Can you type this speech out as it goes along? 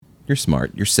You're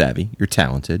smart. You're savvy. You're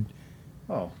talented.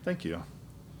 Oh, thank you.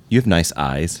 You have nice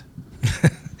eyes.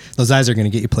 Those eyes are going to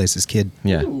get you places, kid.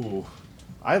 Yeah. Ooh.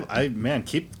 Man,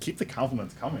 keep the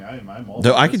compliments coming. I'm all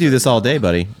Though I could do this all day,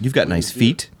 buddy. You've got nice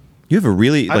feet. You have a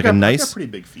really I've got nice. pretty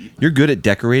big feet. You're good at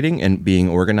decorating and being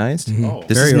organized. Oh.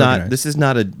 This Very is not. organized.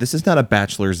 This is not a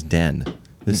bachelor's den.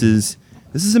 This is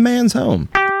a man's home.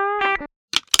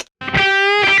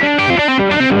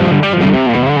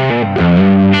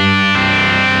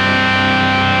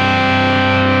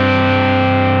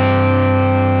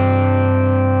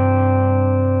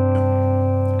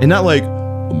 And not like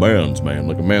a man's man,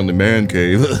 like a manly man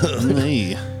cave.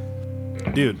 Hey.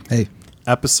 Dude. Hey.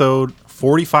 Episode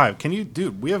 45.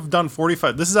 We have done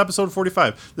 45. This is episode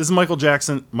 45. This is Michael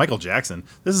Jackson.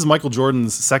 This is Michael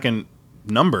Jordan's second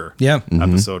number. Yeah.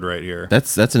 Episode right here.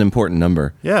 That's an important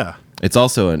number. Yeah. It's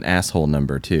also an asshole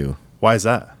number too. Why is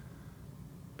that?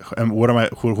 And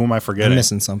who am I forgetting? I'm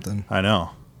missing something. I know.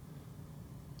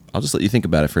 I'll just let you think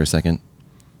about it for a second.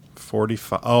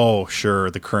 45. Oh,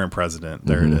 sure. The current president.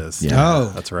 There it is. Yeah.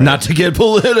 Oh. That's right. Not to get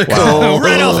political.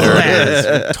 Right off the There bat.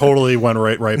 it is. Totally went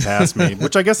right past me.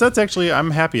 Which I guess that's actually,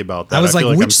 I'm happy about that. I was feel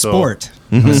like, I'm which sport?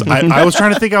 I was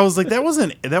trying to think. I was like, that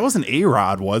wasn't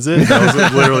A-Rod, was it? That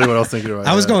was literally what I was thinking about.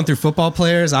 I was going through football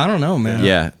players. I don't know, man.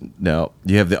 Yeah, no.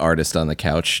 You have the artist on the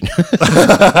couch.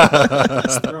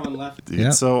 Throwing left.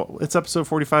 Yeah. So it's episode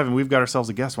 45, and we've got ourselves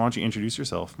a guest. Why don't you introduce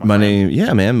yourself? My name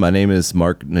is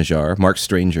Mark Najjar, Mark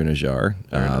Stranger Najjar.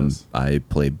 Very nice. I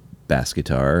play bass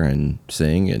guitar and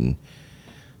sing, and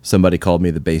somebody called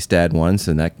me the bass dad once,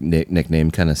 and that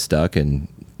nickname kind of stuck, and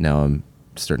now I'm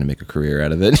starting to make a career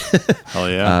out of it.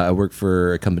 Hell yeah. I work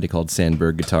for a company called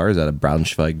Sandberg Guitars out of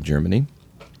Braunschweig, Germany.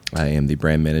 I am the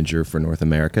brand manager for North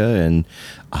America, and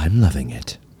I'm loving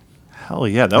it. Hell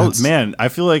yeah. Man, I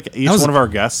feel like each one of our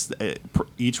guests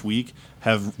each week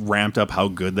have ramped up how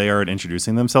good they are at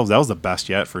introducing themselves. That was the best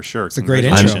yet, for sure. It's a great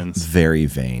intro. I'm Congratulations. very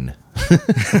vain.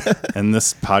 And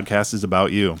this podcast is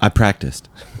about you. I practiced.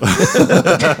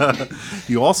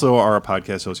 You also are a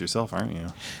podcast host yourself, aren't you?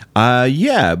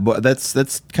 Yeah, but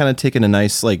that's kind of taken a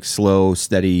nice, like, slow,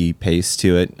 steady pace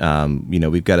to it.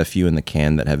 We've got a few in the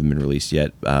can that haven't been released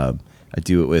yet. I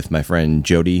do it with my friend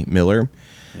Jody Miller.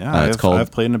 Yeah,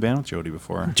 I've played in a band with Jody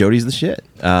before. Jody's the shit.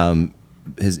 So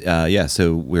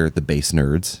we're the bass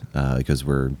nerds because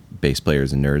we're bass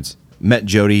players and nerds. Met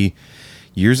Jody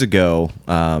years ago.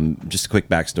 Just a quick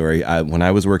backstory. When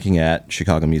I was working at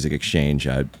Chicago Music Exchange,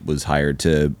 I was hired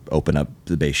to open up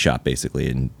the bass shop, basically,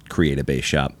 and create a bass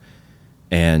shop.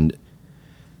 And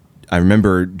I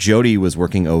remember Jody was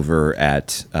working over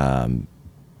at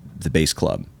the bass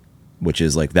club, which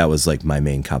is that was my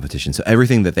main competition. So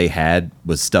everything that they had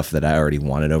was stuff that I already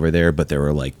wanted over there, but they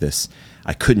were like this,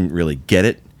 I couldn't really get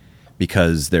it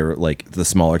because they were the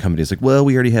smaller companies well,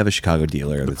 we already have a Chicago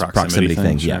dealer. The It's a proximity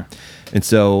thing. sure. Yeah. And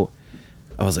so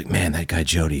I was like, man, that guy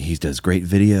Jody, he does great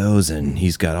videos and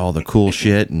he's got all the cool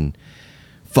shit, and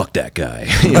fuck that guy,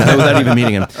 without even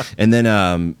meeting him. And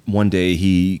then one day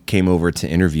he came over to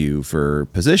interview for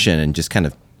position and just kind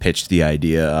of pitched the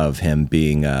idea of him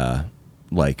being the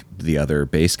other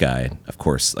bass guy. Of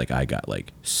course, I got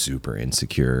super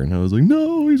insecure, and I was like,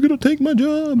 no, he's gonna take my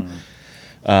job.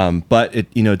 But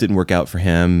it didn't work out for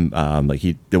him.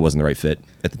 It wasn't the right fit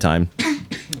at the time,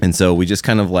 and so we just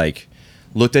kind of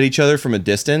looked at each other from a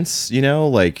distance. He was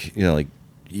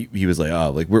like,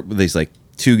 oh, we're these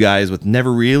two guys with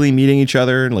never really meeting each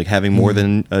other and having more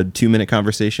than a 2-minute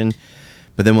conversation.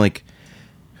 But then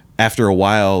after a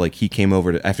while, he came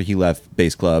over after he left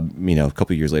Bass Club, a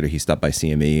couple of years later, he stopped by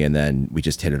CME, and then we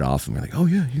just hit it off, and we're like, oh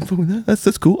yeah, you can fuck with that?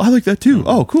 That's cool. I like that too.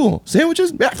 Oh, cool.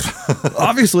 Sandwiches? Yeah,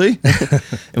 obviously.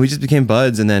 And we just became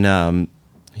buds. And then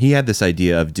he had this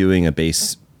idea of doing a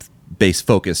bass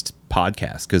focused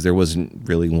podcast, because there wasn't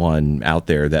really one out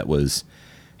there that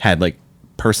had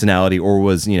personality, or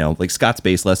was, Scott's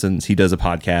Bass Lessons. He does a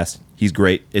podcast. He's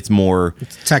great. It's more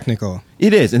Technical.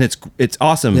 It is, and it's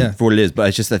awesome for what it is. But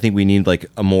it's just, I think we need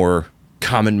a more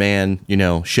common man,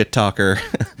 shit talker.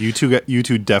 You two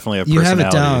definitely have You have it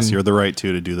personalities. down. You're the right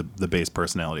two to do the bass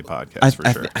personality podcast for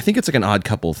sure. I think it's an odd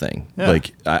couple thing. Yeah.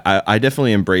 I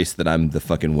definitely embrace that I'm the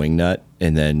fucking wingnut,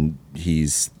 and then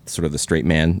he's sort of the straight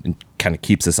man and kind of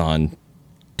keeps us on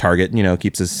target.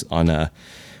 Keeps us on a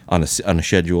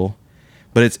schedule.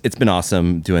 But it's been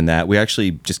awesome doing that. We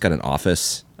actually just got an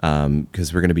office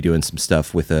because we're going to be doing some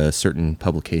stuff with a certain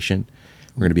publication.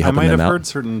 We're going to be I helping might them have out. heard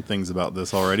certain things about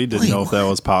this already. Didn't know if that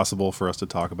was possible for us to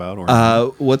talk about.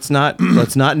 Or Let's not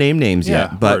name names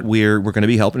Yeah, yet, but word. we're going to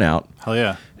be helping out. hell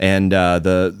yeah. And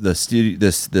the studio,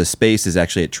 the space is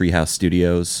actually at Treehouse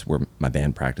Studios, where my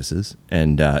band practices,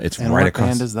 and it's And right what across.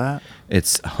 band is that?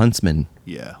 It's Huntsman.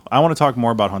 Yeah, I want to talk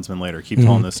more about Huntsman later. Keep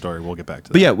telling this story. We'll get back to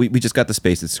that. But yeah, we just got the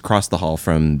space. It's across the hall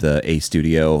from the A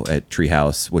studio at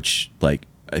Treehouse, which, like,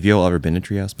 have you all ever been to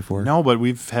Treehouse before? No, but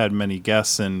we've had many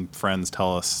guests and friends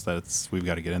tell us that we've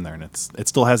got to get in there, and it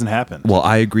still hasn't happened. Well,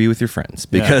 I agree with your friends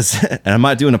because, and I'm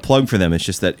not doing a plug for them. It's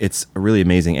just that it's a really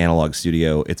amazing analog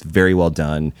studio. It's very well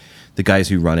done. The guys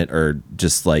who run it are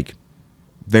just like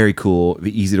very cool,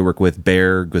 easy to work with.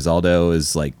 Bear Guisaldo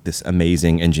is like this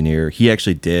amazing engineer. He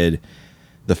actually did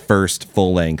the first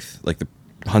full length, like the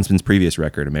Huntsman's previous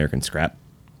record, American Scrap.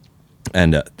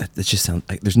 And that just sounds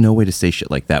like there's no way to say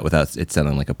shit like that without it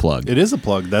sounding like a plug. It is a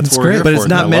plug. That's It's what we're great. here But for, it's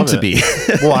and I not meant love to be.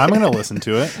 it. Well, I'm going to listen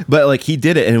to it. But like he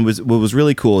did it, and what was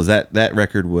really cool is that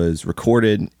record was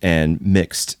recorded and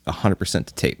mixed 100%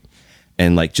 to tape,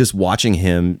 and like just watching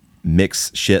him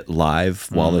mix shit live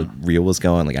while the reel was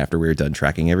going, like after we were done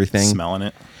tracking everything, Smelling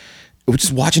it.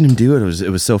 just watching him do it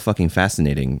was so fucking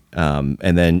fascinating. And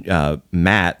then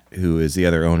Matt, who is the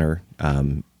other owner,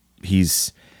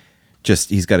 he's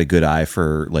got a good eye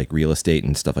for like real estate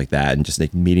and stuff like that, and just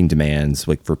like meeting demands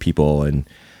like for people, and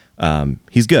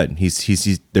he's good.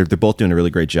 They're both doing a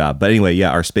really great job. But anyway, yeah,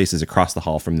 our space is across the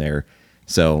hall from there,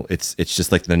 so it's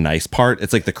just like the nice part.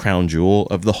 It's like the crown jewel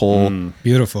of the whole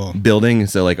Beautiful. building.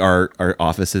 So like our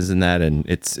office is in that, and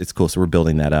it's cool. So we're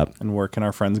building that up. And where can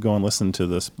our friends go and listen to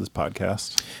this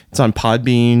podcast? It's on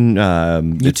Podbean,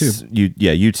 YouTube.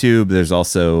 YouTube. There's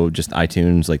also just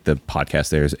iTunes, like the podcast.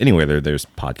 There's anywhere there's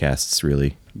podcasts,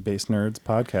 really. Base Nerds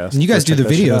Podcast. And you guys Go do the check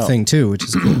that shit video out. thing too, which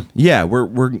is cool. Yeah,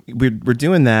 we're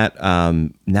doing that.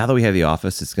 Now that we have the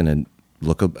office, it's gonna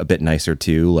look a bit nicer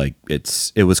too. Like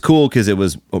it was cool because it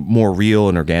was more real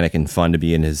and organic and fun to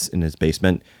be in his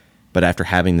basement. But after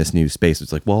having this new space,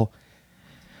 it's like, well,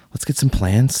 let's get some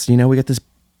plants. You know, we got this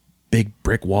big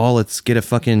brick wall. Let's get a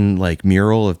fucking like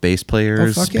mural of bass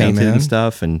players fuck yeah, painted man. and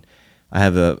stuff. And I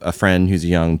have a friend who's a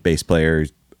young bass player,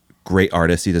 great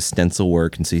artist. He does stencil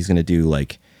work, and so he's gonna do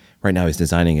like right now he's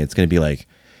designing it. It's gonna be like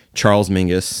Charles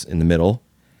Mingus in the middle,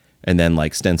 and then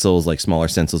like stencils, like smaller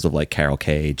stencils of like Carol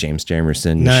Kay, James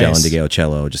Jamerson, Nice. Michelle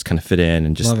Indigeo just kind of fit in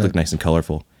and just Love look it. nice and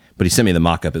colorful. But he sent me the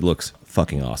mock-up. It looks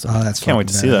fucking awesome. Oh, that's Can't wait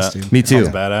to see that. Dude. Me too.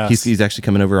 sounds badass. He's actually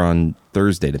coming over on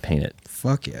Thursday to paint it.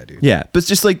 Fuck yeah, dude. Yeah, but it's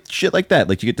just like shit like that.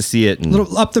 Like you get to see it and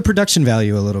Little up the production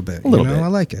value a little bit. little you know? bit. I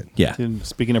like it. yeah. Dude,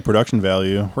 speaking of production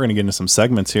value, we're going to get into some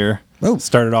segments here. Oh.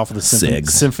 Started off with the Segs.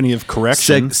 Symphony of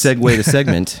Corrections. Segue to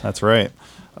segment. That's right.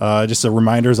 Just a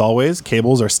reminder, as always,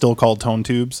 cables are still called tone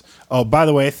tubes. Oh, by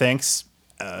the way, thanks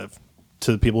to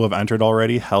the people who have entered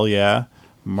already. Hell yeah.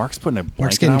 Mark's putting a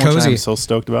blanket getting on, which cozy. I'm so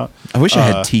stoked about. I wish I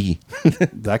had tea.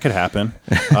 That could happen.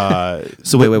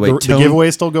 So wait. The giveaway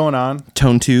is still going on.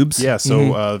 Tone tubes. Yeah,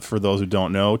 so for those who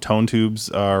don't know, tone tubes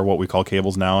are what we call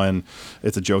cables now, and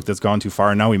it's a joke that's gone too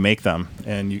far. And now we make them,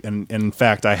 and in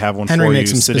fact, I have one Henry for you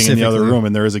makes them sitting in the other specifically. room,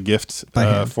 and there is a gift By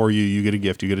hand. for you. You get a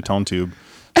gift. You get a tone tube.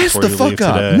 Ask before the you fuck leave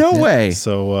up. today. No way.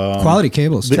 So Quality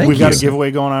cables. we've Thank got you. a giveaway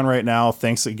going on right now.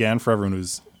 Thanks again for everyone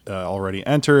who's already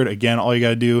entered. Again, all you got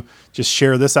to do, just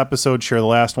share this episode, share the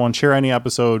last one, share any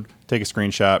episode, take a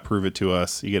screenshot, prove it to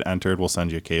us. You get entered. We'll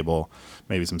send you a cable,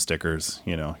 maybe some stickers.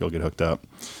 You know, you'll get hooked up.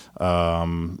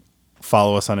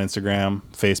 Follow us on Instagram,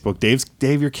 Facebook.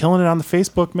 Dave, you're killing it on the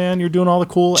Facebook, man. You're doing all the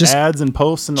cool Just ads and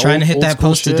posts and Trying to hit old that school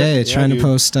post shit. today. Yeah, Trying dude. to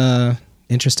post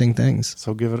interesting things.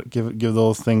 So give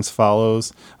those things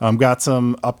follows. Got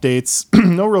some updates.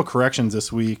 No real corrections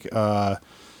this week.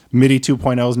 MIDI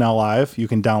 2.0 is now live. You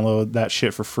can download that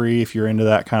shit for free if you're into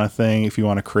that kind of thing. If you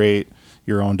want to create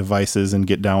your own devices and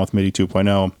get down with MIDI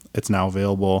 2.0, it's now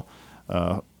available.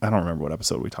 I don't remember what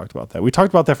episode we talked about that. We talked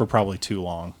about that for probably too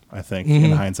long, I think.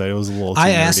 In hindsight, it was a little too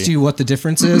I nerdy. asked you what the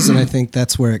difference is, and I think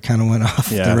that's where it kind of went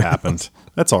off. Yeah, the it rails. happened.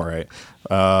 That's all right.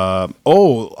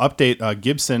 Update.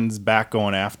 Gibson's back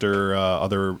going after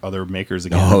other makers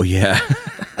again. Oh yeah.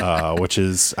 Which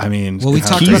is, I mean, Well, we kinda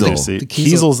talked about crazy the- to see. the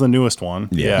Kiesel. Kiesel's the newest one.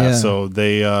 Yeah. Yeah. So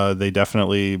they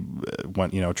definitely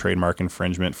went, trademark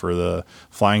infringement for the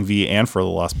Flying V and for the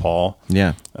Les Paul.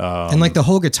 Yeah. And like the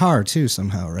whole guitar too,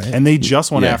 somehow, right? And they just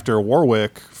went Yeah. after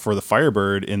Warwick for the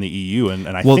Firebird in the EU, and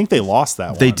I Well, think they lost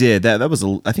that one. They did that. That was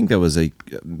I think that was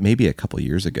maybe a couple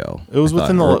years ago. It was I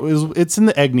thought. within it's in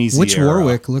the Agnese Which era.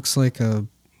 Warwick looks like a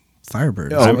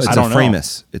Firebird? Oh, it's I a don't know.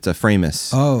 Framus. It's a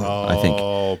Framus. Oh, I think.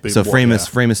 Oh, big So boy, Framus,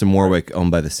 yeah. Framus and Warwick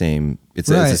owned by the same. It's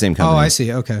right. the same company. Oh, I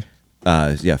see. Okay.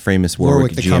 famous Warwick,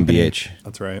 Warwick the company. GmbH.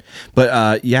 That's right.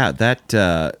 But yeah,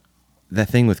 that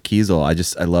thing with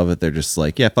Kiesel, I love it. They're just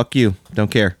like, yeah, fuck you,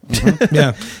 don't care.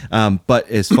 Yeah. But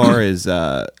as far as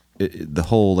the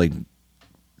whole like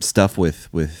stuff with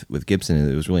Gibson,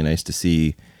 it was really nice to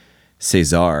see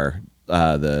Cesar,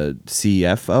 the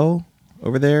CFO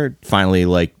over there, finally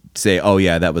like say, oh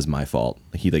yeah, that was my fault.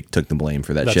 He like took the blame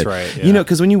for that That's shit. right, yeah. You know,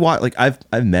 because when you watch, like I've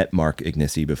met Mark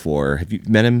Ignacy before. Have you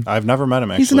met him? I've never met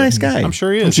him. Actually, He's a nice guy. I'm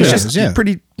sure he is. sure He's he Yeah. just Yeah.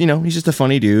 pretty, he's just a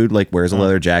funny dude, like wears a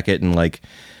leather jacket and like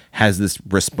has this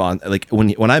response. Like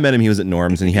when I met him, he was at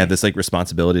Norm's and he had this like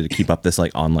responsibility to keep up this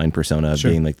like online persona of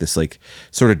being like this like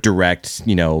sort of direct,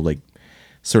 like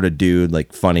sort of dude,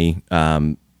 like funny.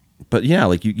 But yeah,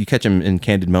 like you catch him in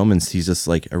candid moments. He's just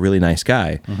like a really nice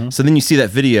guy. So then you see that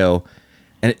video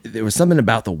and there was something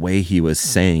about the way he was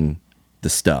saying the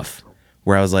stuff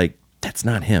where I was like, that's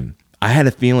not him. I had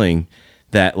a feeling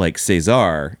that like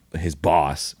Cesar, his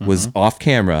boss, was off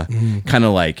camera, kind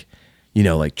of like,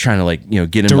 like trying to like,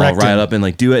 get him Direct all riled him. up and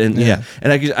like do it. And yeah.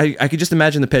 And I could just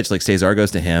imagine the pitch. Like Cesar goes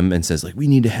to him and says like, we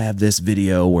need to have this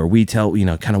video where we tell,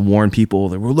 kind of warn people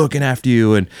that we're looking after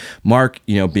you. And Mark,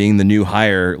 being the new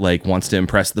hire, like wants to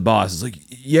impress the boss. Is like,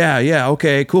 yeah.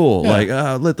 Okay, cool.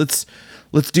 Yeah. Like,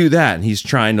 let's do that. And he's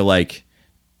trying to like,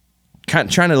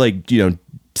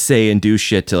 say and do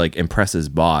shit to like impress his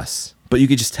boss. But you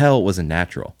could just tell it wasn't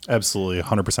natural. Absolutely,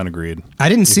 100% agreed. I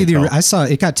didn't see could tell. I saw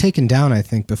it got taken down, I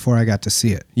think, before I got to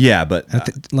see it. Yeah, but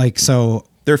So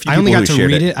there are a few I only people got who to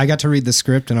shared read it. it. I got to read the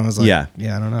script and I was like, Yeah.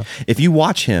 I don't know. if you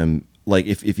watch him, like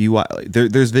if you watch,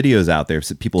 there's videos out there.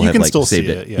 So people You have can like still saved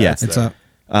see it. it. Yeah, It's there.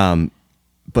 up.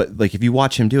 But like if you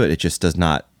watch him do it, it just does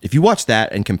not. If you watch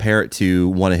that and compare it to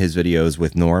one of his videos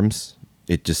with Norms,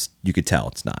 it just, you could tell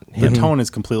it's not The him. tone is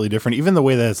completely different. Even the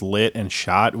way that it's lit and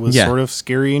shot was Yeah. sort of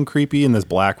scary and creepy in this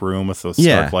black room with the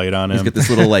Yeah, stark light on him. He's got this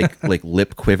little like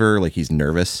lip quiver, like he's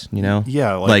nervous.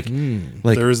 Yeah, like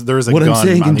there's a what I'm gun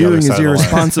saying on and the other doing side is of the line.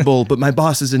 irresponsible, but my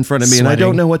boss is in front of me and I don't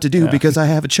Sweating. know what to do Yeah. because I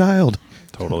have a child.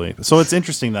 Totally. So it's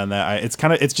interesting then that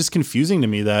it's just confusing to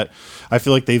me that I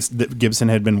feel like that Gibson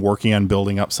had been working on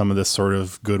building up some of this sort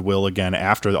of goodwill again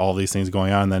after all these things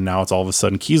going on. And then now it's all of a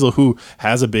sudden Kiesel, who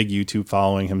has a big YouTube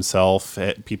following himself,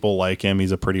 people like him.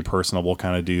 He's a pretty personable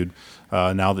kind of dude.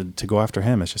 Now to go after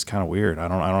him, it's just kind of weird. I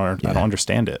don't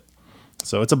understand it.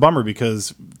 So it's a bummer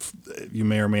because you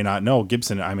may or may not know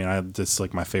Gibson. I mean, just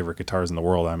like my favorite guitars in the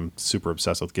world. I'm super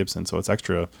obsessed with Gibson. So it's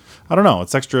extra, I don't know.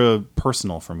 It's extra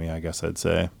personal for me, I guess I'd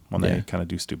say, when Yeah. they kind of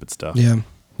do stupid stuff. Yeah.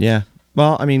 Yeah.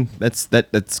 Well, I mean, that's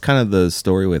kind of the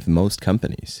story with most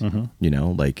companies.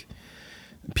 Like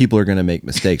people are going to make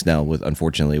mistakes now.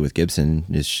 Unfortunately with Gibson,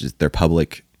 it's just their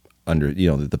public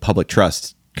the public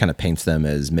trust kind of paints them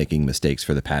as making mistakes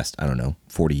for the past, I don't know,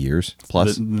 40 years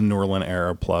plus. The Norlin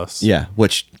era plus. Yeah.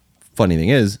 Which funny thing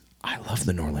is, I love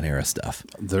the Norlin era stuff.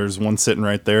 There's one sitting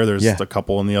right there. There's Yeah. a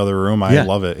couple in the other room. I Yeah.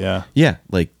 love it. Yeah. Yeah.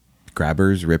 Like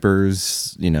grabbers,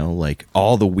 rippers, like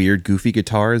all the weird, goofy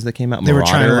guitars that came out. They were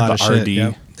trying a Marauder. lot of the shit. RD.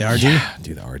 Yeah. The RD? Yeah,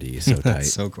 dude, the RD is so tight.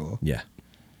 That's so cool. Yeah.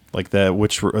 Like that,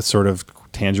 which sort of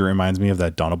tangent reminds me of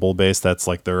that Dunnable bass. That's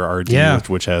like their RD, Yeah.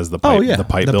 which has the pipe, yeah. the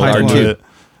pipe The built pipe into one. it.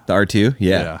 The R2?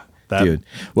 Yeah. Yeah. That, dude.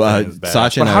 Well, that is badass.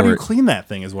 Sacha But and how I do you were clean that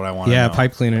thing is what I want to Yeah, know.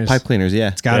 pipe cleaners. pipe cleaners. Yeah.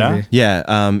 It's gotta Yeah? be.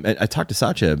 Yeah. I talked to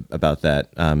Sacha about that.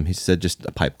 He said just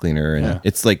a pipe cleaner, and Yeah.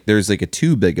 it's like there's like a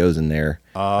tube that goes in there,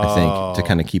 I think, Oh. to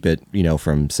kind of keep it,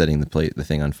 from setting the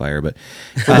thing on fire. But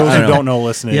For those who don't know,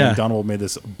 listening, Yeah. Dunnable made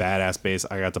this badass bass.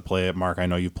 I got to play it. Mark, I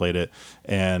know you've played it,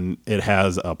 and it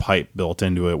has a pipe built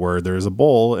into it where there's a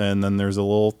bowl and then there's a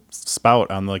little spout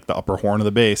on like the upper horn of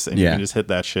the bass, and you Yeah. can just hit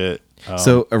that shit.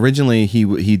 So originally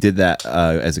he did that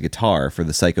as a guitar for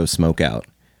the Psycho Smokeout,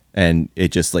 and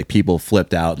it just like people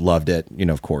flipped out, loved it.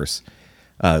 Of course,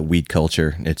 weed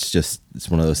culture. It's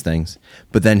one of those things.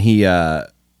 But then he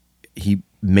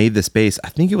made this bass. I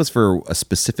think it was for a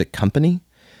specific company,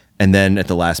 and then at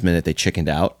the last minute they chickened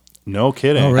out. No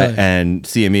kidding. Oh, really? And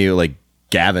CME, like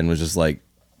Gavin, was just like,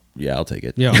 "Yeah, I'll take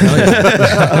it." Yeah, hell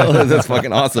yeah. That's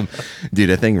fucking awesome, dude.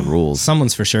 That thing rules.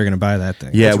 Someone's for sure gonna buy that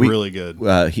thing. Yeah, It's really good.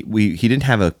 He didn't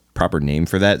have a proper name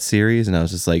for that series, and I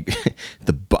was just like,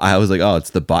 I was like, oh, it's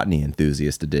the Botany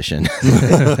Enthusiast Edition.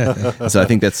 So I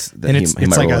think that's And it's might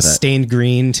like roll a with that. stained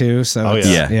green too. So Oh,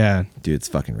 it's- yeah. yeah. Dude, it's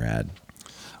fucking rad.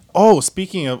 Oh,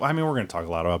 speaking of, I mean, we're going to talk a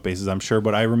lot about basses, I'm sure,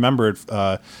 but I remembered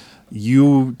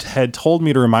you had told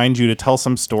me to remind you to tell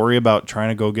some story about trying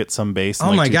to go get some bass in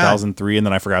Oh my like God. 2003, and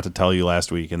then I forgot to tell you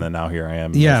last week, and then now here I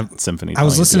am. Yeah. with Symphony. I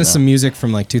was telling you listening to now. some music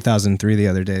from like 2003 the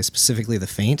other day, specifically The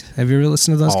Faint. Have you ever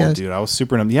listened to those Oh, guys? dude, I was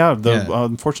super. Yeah, Yeah.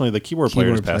 Unfortunately, the keyboard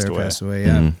Keyboard players player passed away.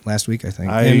 Yeah, last week I think.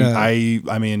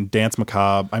 I mean, Dance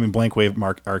Macabre. I mean, Blank Wave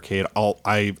Arcade.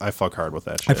 I fuck hard with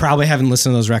that shit. I probably haven't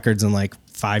listened to those records in like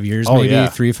 5 years, Oh, maybe yeah.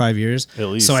 3 or 5 years. At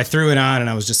least. So I threw it on and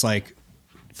I was just like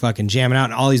fucking jamming out,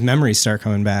 and all these memories start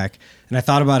coming back. And I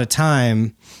thought about a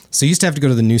time. So you used to have to go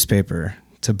to the newspaper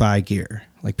to buy gear.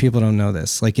 Like people don't know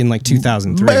this. Like in like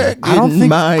 2003. I don't think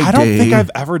day.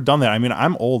 I've ever done that. I mean,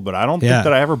 I'm old, but I don't Yeah. think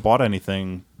that I ever bought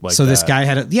anything like So that. this guy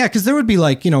had because there would be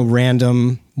like,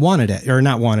 random wanted ads, or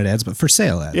not wanted ads, but for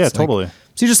sale ads. Yeah, Like, totally.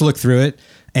 so you just look through it,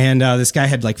 and this guy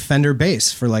had like Fender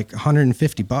bass for like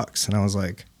 $150, and I was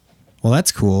like, well,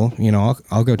 that's cool.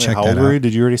 I'll go Wait, check how that old were you? out.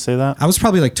 Did you already say that? I was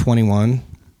probably like 21,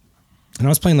 and I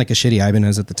was playing like a shitty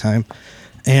Ibanez at the time,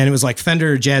 and it was like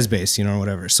Fender jazz bass, or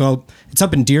whatever. So it's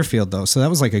up in Deerfield though, so that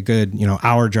was like a good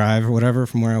hour drive or whatever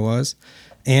from where I was,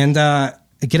 and I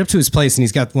get up to his place, and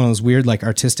he's got one of those weird like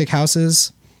artistic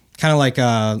houses, kind of like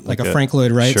a Frank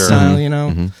Lloyd Wright Sure.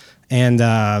 style,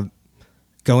 and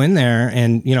go in there,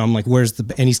 and I'm like, where's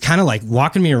the, and he's kind of like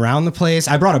walking me around the place.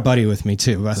 I brought a buddy with me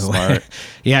too, by the way. Smart.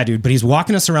 Yeah, dude, but he's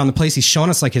walking us around the place. He's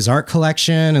showing us like his art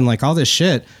collection and like all this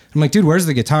shit. I'm like, dude, where's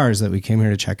the guitars that we came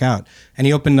here to check out? And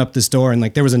he opened up this door, and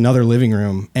like there was another living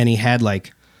room, and he had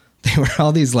like, they were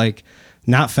all these like,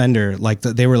 not Fender, like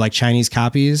they were like Chinese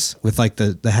copies with like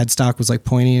the headstock was like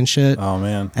pointy and shit. Oh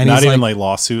man, And not he's even like- like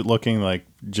lawsuit looking, like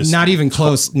just Not even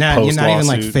close. Not even like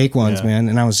post-lawsuit. fake ones, Yeah. man.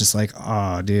 And I was just like,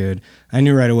 oh, dude. I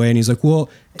knew right away. And he's like,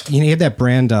 well, he had that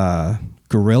brand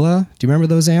Gorilla. Do you remember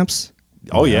those amps?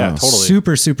 Oh yeah, totally.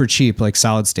 Super, super cheap, like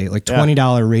solid state, like Yeah.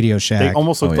 $20 Radio Shack. They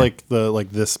almost looked yeah.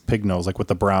 like this pig nose, like with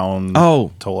the brown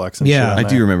Tolex and Yeah. shit. on I there.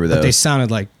 do remember but they those.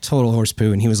 sounded like total horse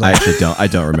poo. And he was I like, actually don't. I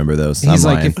don't remember those. he's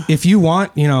I'm like, lying. if you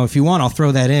want, I'll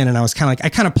throw that in. And I was kind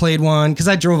of played one because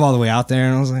I drove all the way out there,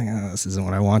 and I was like, oh, this isn't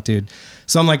what I want, dude.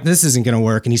 So I'm like, this isn't gonna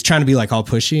work. And he's trying to be like all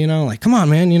pushy, like, come on,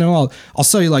 man, I'll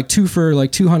sell you like 2 for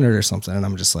like 200 or something. And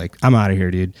I'm just like, I'm out of here,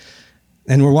 dude.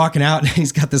 And we're walking out, and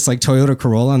he's got this like Toyota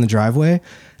Corolla on the driveway,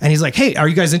 and he's like, hey, are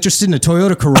you guys interested in a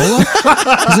Toyota Corolla?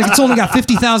 He's like, it's only got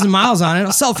 50,000 miles on it.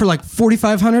 I'll sell it for like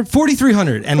 4,500,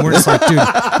 4,300. And we're just like, dude,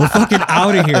 we're fucking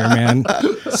out of here, man.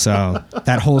 So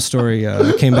that whole story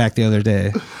came back the other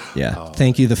day. Yeah,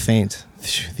 Thank you, The Faint.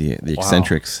 the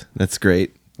eccentrics. That's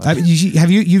great.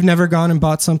 You've never gone and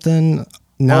bought something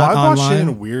not I've bought shit online?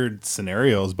 in weird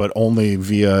scenarios, but only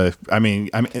via. I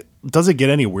mean, does it get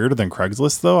any weirder than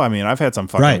Craigslist though? I mean, I've had some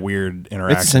fucking Right. weird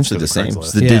interactions. It's essentially with the same. Craigslist.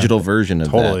 It's the Yeah. digital version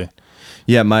of Totally. that.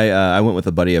 Yeah, I went with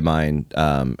a buddy of mine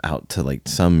out to like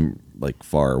some like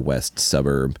far west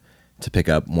suburb to pick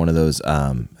up one of those.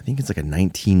 I think it's like a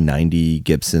 1990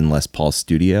 Gibson Les Paul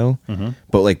Studio,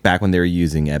 but like back when they were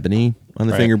using ebony on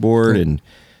the Right. fingerboard, and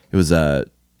it was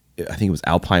I think it was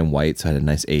Alpine White, so it had a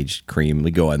nice aged cream. We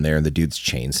go in there, and the dude's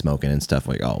chain smoking and stuff.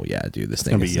 Like, oh yeah, dude, this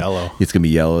thing gonna be is yellow. It's gonna be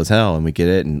yellow as hell, and we get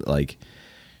it, and like,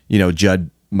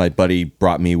 Judd, my buddy,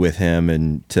 brought me with him,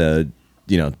 and to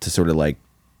sort of like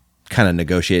kind of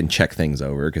negotiate and check things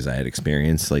over because I had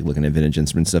experience like looking at vintage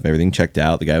instrument stuff. Everything checked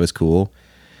out. The guy was cool.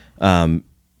 And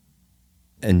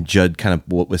Judd kind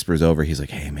of whispers over. He's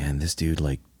like, "Hey man, this dude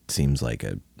like seems like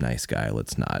a nice guy.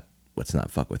 Let's not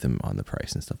fuck with him on the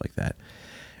price and stuff like that."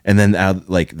 And then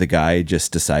like the guy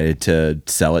just decided to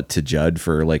sell it to Judd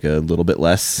for like a little bit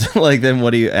less like than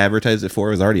what he advertised it for.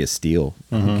 It was already a steal.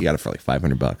 He got it for like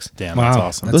 $500. Damn, Wow. that's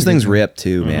awesome. That's Those a good things deal. rip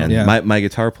too, man. Yeah. My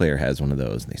guitar player has one of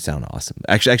those, and they sound awesome.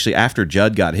 Actually, after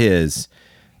Judd got his,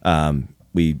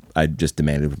 I just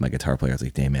demanded with my guitar player. I was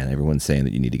like, "Damn, man, everyone's saying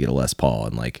that you need to get a Les Paul,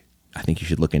 and like, I think you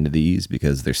should look into these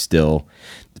because they're still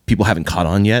people haven't caught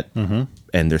on yet,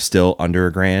 and they're still under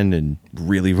 $1,000 and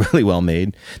really, really well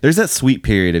made. There's that sweet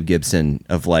period of Gibson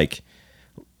of like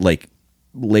late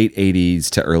 '80s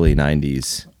to early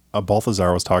 '90s."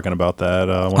 Balthazar was talking about that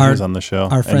when he Our- was on the show.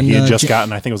 our friend, and he had just Ja-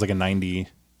 gotten, I think it was like a 90.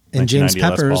 And James 1990 Les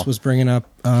Peppers Paul. was bringing up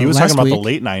He was last talking about the week.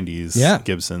 late 90s Yeah.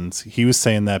 Gibsons. He was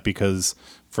saying that because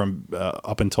from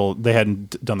up until they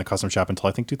hadn't done the custom shop until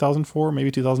I think 2004,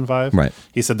 maybe 2005. Right.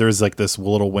 He said there was like this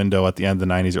little window at the end of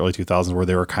the 90s, early 2000s where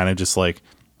they were kind of just like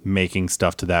making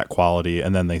stuff to that quality,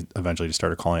 and then they eventually just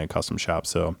started calling it custom shop.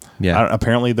 So Yeah.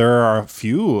 apparently there are a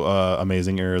few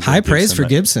amazing areas. of High praise Gibson for that-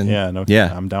 Gibson. Yeah, no,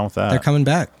 Yeah. I'm down with that. They're coming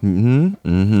back.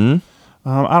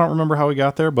 I don't remember how we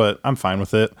got there, but I'm fine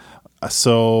with it.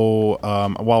 So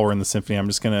while we're in the symphony, I'm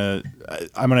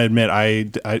gonna admit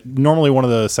I normally one of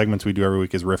the segments we do every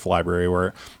week is Riff Library,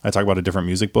 where I talk about a different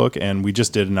music book, and we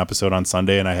just did an episode on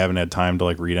Sunday, and I haven't had time to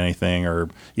like read anything or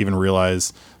even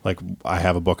realize like I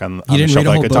have a book on You the didn't shelf read a that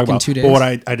I whole could book talk in about. 2 days? But what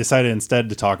I decided instead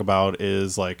to talk about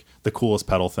is like the coolest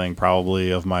pedal thing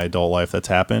probably of my adult life that's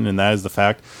happened, and that is the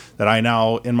fact that I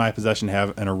now in my possession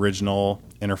have an original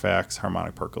Interfax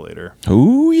harmonic percolator.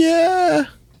 Oh yeah.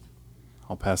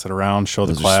 I'll pass it around, show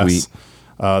Those the are class.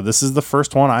 sweet. This is the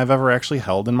first one I've ever actually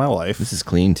held in my life. This is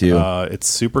clean too. It's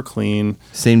super clean.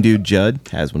 Same dude, Judd,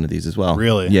 has one of these as well.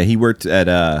 Really? Yeah, he worked at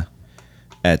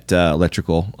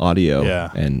Electrical Audio. Yeah.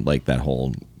 And like that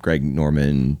whole Greg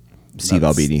Norman, Steve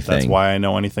Albini thing. That's why I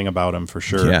know anything about him for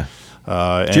sure. Yeah.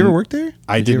 Did you ever work there?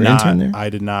 I Did did you ever not. intern there?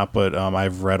 I did not, but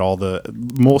I've read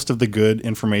most of the good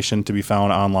information to be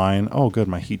found online. Oh, good,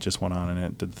 my heat just went on and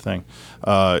it did the thing.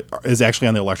 Is actually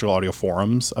on the Electrical Audio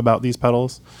forums about these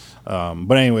pedals.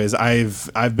 But anyways,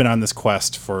 I've been on this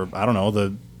quest for I don't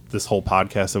know this whole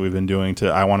podcast that we've been doing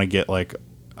I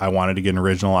wanted to get an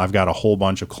original. I've got a whole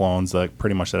bunch of clones that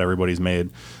pretty much that everybody's made,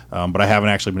 but I haven't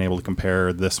actually been able to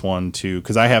compare this one to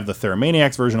because I have the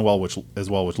Theramaniacs version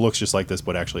which looks just like this,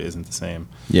 but actually isn't the same.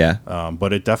 Yeah.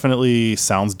 But it definitely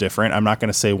sounds different. I'm not going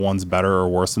to say one's better or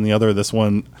worse than the other. This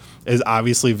one is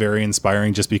obviously very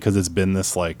inspiring just because it's been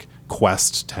this like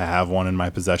quest to have one in my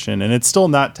possession, and it's still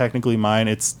not technically mine.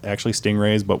 It's actually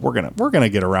Stingray's, but we're gonna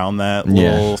get around that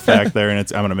little fact there, and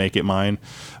I'm gonna make it mine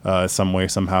some way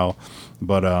somehow.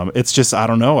 But it's just I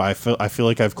don't know. I feel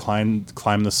like I've climbed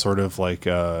this sort of like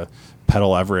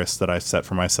pedal Everest that I set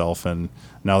for myself, and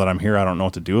now that I'm here, I don't know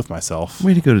what to do with myself.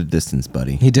 Way to go to distance,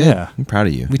 buddy. He did. Yeah. I'm proud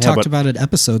of you. We talked but- about it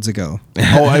episodes ago.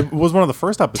 Oh, it was one of the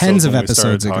first episodes. Tens of when we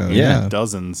started episodes ago, talking. yeah.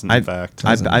 Dozens in fact.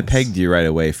 I pegged you right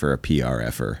away for a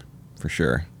PRFer for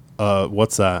sure.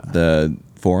 What's that? The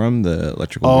forum, the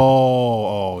Electrical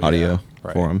Audio yeah.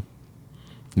 Right. forum.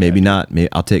 Maybe not. Maybe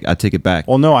I'll take it back.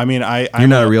 Well, no, I mean, You're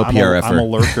not a real PRFer. I'm a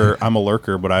lurker. I'm a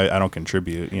lurker, but I don't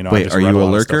contribute. You know, I Wait, just are read you a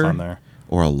lot of stuff lurker on there.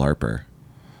 or a LARPer?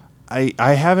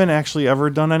 I haven't actually ever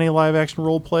done any live action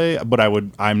role play, but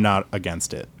I'm not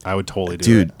against it. I would totally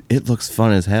do it. Dude, it looks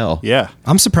fun as hell. Yeah.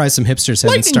 I'm surprised some hipsters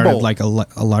haven't Lightning started bolt. like a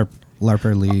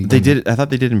LARPer league. They did it. I thought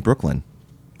they did in Brooklyn.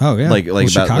 Oh yeah, Like Well, about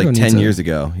Chicago like needs 10 a- years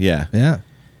ago. Yeah. Yeah.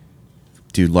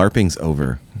 Dude, LARPing's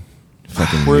over.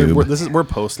 Fucking We're noob. we're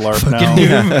post LARP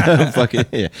now. Fucking,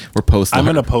 yeah. We're post I'm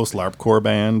in a post LARP core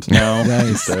band now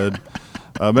instead.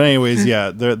 But anyways,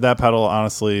 yeah, that pedal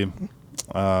honestly,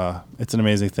 it's an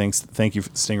amazing thing. Thank you,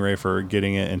 Stingray, for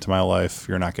getting it into my life.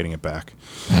 You're not getting it back.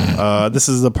 This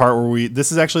is the part where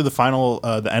this is actually the final,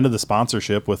 the end of the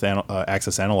sponsorship with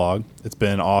Access Analog. It's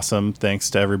been awesome. Thanks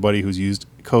to everybody who's used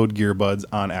code GearBuds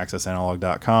on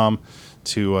accessanalog.com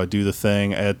to do the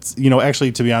thing. It's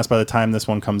actually, to be honest, by the time this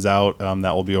one comes out,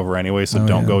 that will be over anyway. So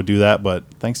don't go do that. But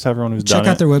thanks to everyone who's done it.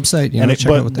 Check out their website. You know,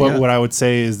 check out what they got. What I would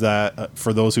say is that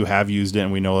for those who have used it,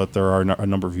 and we know that there are a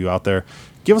number of you out there,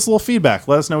 give us a little feedback.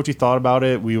 Let us know what you thought about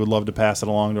it. We would love to pass it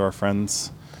along to our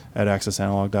friends at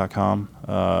accessanalog.com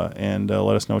and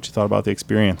let us know what you thought about the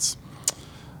experience.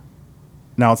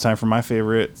 Now it's time for my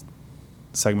favorite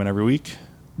segment every week,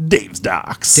 Dave's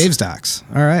Docs. Dave's Docs.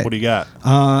 All right. What do you got?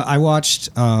 I watched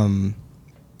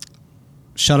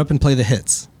Shut Up and Play the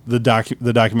Hits. The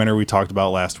documentary we talked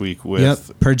about last week with,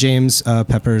 Yep. Per James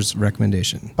Pepper's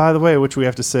recommendation. by the way, which we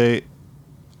have to say,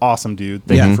 awesome dude.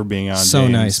 Thank you for being on. So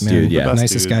James. nice, man. Dude, The yeah. best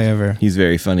Nicest dude. guy ever. He's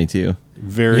very funny too.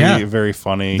 Very, Yeah. very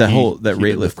funny. That He rate did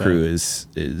the lift thing. crew is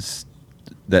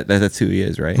that's who he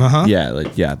is, right? Uh-huh.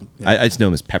 Yeah, I just know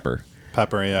him as Pepper.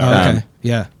 Pepper, yeah. Oh, okay.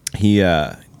 Yeah. He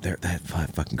that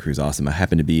fucking crew's awesome. I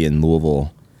happened to be in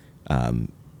Louisville. So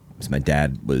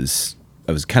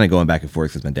I was kind of going back and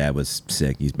forth because my dad was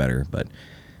sick. He's better, but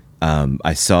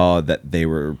I saw that they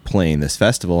were playing this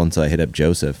festival, and so I hit up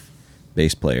Joseph,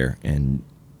 bass player, and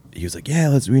he was like, "Yeah,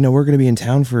 we're going to be in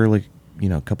town for like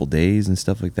a couple days and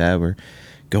stuff like that. We're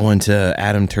going to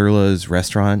Adam Turla's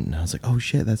restaurant," and I was like, "Oh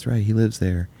shit, that's right, he lives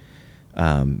there."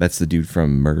 That's the dude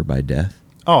from Murder by Death.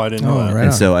 Oh, I didn't know that. right. And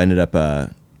on. so I ended up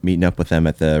meeting up with them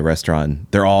at the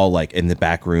restaurant. They're all like in the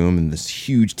back room and this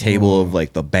huge table of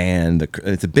like the band.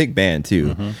 It's a big band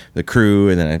too. The crew,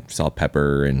 and then I saw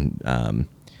Pepper, and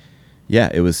yeah,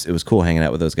 it was cool hanging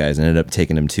out with those guys. I ended up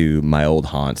taking them to my old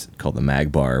haunt called the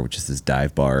Mag Bar, which is this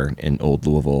dive bar in Old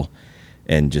Louisville,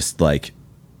 and just like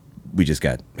we just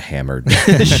got hammered,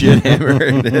 shit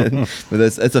hammered. But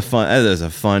that's a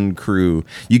fun crew.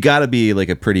 You got to be like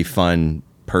a pretty fun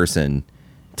person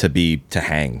to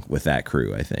hang with that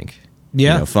crew, I think.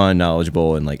 Yeah. Fun,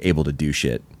 knowledgeable, and like able to do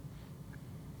shit.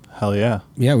 Hell yeah.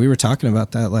 Yeah, we were talking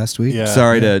about that last week. Yeah.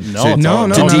 Sorry to No, no,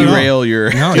 to no, derail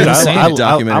your No, Dude, you're insane.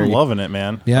 documentary. I'm loving it,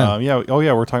 man. Yeah. Yeah. Oh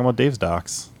yeah, we're talking about Dave's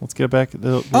docs. Let's get back.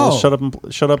 Oh.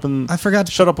 Shut up and I forgot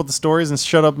to- shut up with the stories and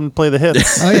shut up and play the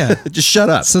hits, Oh yeah. Just shut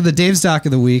up. So the Dave's doc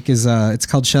of the week is it's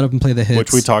called "Shut Up and Play the Hits,"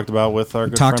 which we talked about with our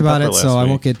good talked friend about Pepper it. last So I week.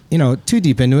 won't get too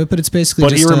deep into it, but it's basically. But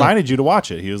just he a- reminded you to watch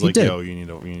it. He was like, did. "Yo, you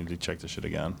need to check this shit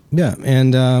again." Yeah,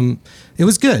 and it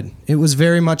was good. It was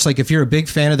very much like if you're a big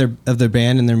fan of their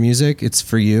band and their music, it's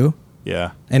for you.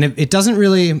 Yeah. And it doesn't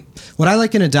really. What I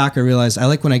like in a doc, I realize I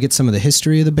like when I get some of the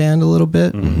history of the band a little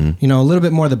bit. Mm-hmm. You know, a little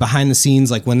bit more of the behind the scenes,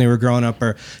 like when they were growing up.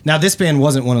 Or now this band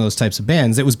wasn't one of those types of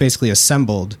bands. It was basically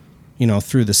assembled, you know,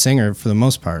 through the singer for the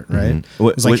most part, right? It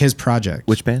was like his project.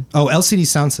 Which band? Oh, LCD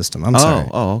Sound System. I'm sorry.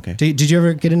 Oh, okay. Did you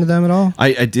ever get into them at all?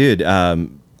 I did. I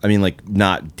mean, like,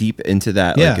 not deep into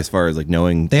that, Yeah. like, as far as like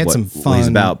knowing They had what, some what he's fun-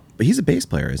 about. But he's a bass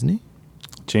player, isn't he?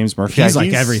 James Murphy. He's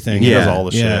like everything. He does Yeah. all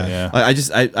the shit. Yeah.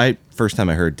 Yeah. I first time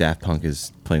I heard Daft Punk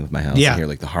is playing with my house. Yeah. I hear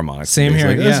like the harmonics. Same and it's here,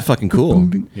 Like, yeah. This is fucking cool.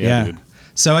 Yeah, dude.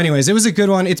 So, anyways, it was a good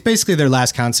one. It's basically their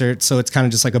last concert, so it's kind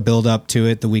of just like a build up to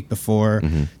it the week before.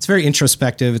 Mm-hmm. It's very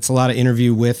introspective. It's a lot of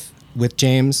interview with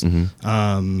James.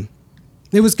 Mm-hmm.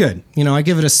 It was good. You know, I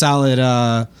give it a solid.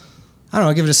 I don't know.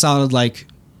 I give it a solid like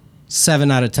 7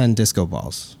 out of 10 disco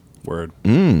balls. Word.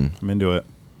 I'm into it.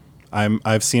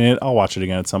 I've seen it. I'll watch it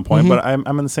again at some point. But I'm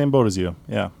in the same boat as you.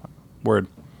 Yeah. Word.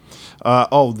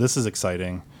 This is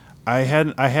exciting. I had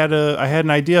an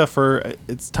idea for.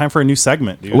 It's time for a new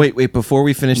segment, dude. Wait, before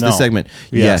we finish No. the segment.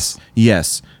 Yes.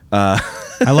 Yes.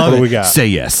 I love What it. do we got? Say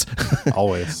yes.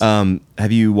 Always.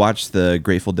 Have you watched the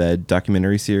Grateful Dead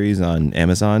documentary series on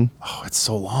Amazon? Oh, it's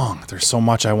so long. There's so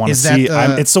much I want to Is that see.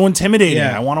 the- It's so intimidating.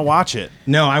 Yeah. I want to watch it.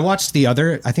 No, I watched the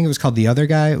other. I think it was called The Other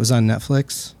Guy. It was on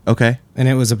Netflix, Okay. and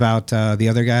it was about the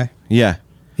other guy. Yeah.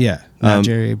 Yeah, not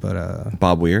Jerry, but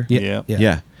Bob Weir. Yeah.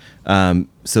 yeah.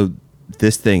 So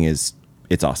this thing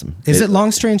it's awesome. Is it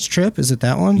Long Strange Trip? Is it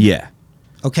that one? Yeah.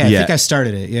 Okay, I Yeah. think I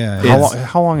started it. Yeah.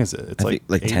 How long is it? It's I think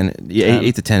like 8, 10,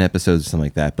 8 to 10 episodes or something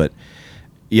like that. But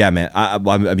yeah, man, I'm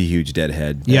a huge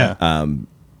Deadhead. Yeah.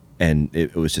 And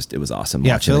it was awesome.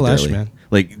 Yeah, watching Phil like, Lesh, early- man.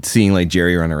 Like seeing like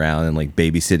Jerry run around and like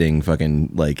babysitting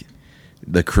fucking like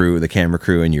the camera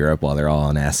crew in Europe while they're all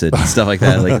on acid and stuff like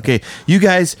that. Like, okay, you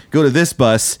guys go to this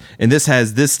bus and this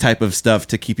has this type of stuff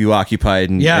to keep you occupied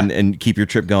and Yeah. and keep your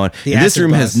trip going. The And this acid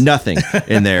room bus. has nothing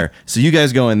in there. So you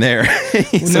guys go in there.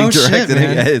 He's No like shit, directing it.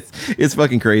 man. Yeah, it's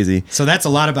fucking crazy. So that's a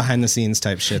lot of behind the scenes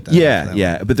type shit. Then, Yeah, for that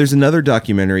yeah. one. But there's another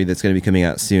documentary that's going to be coming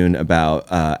out soon about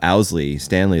Owsley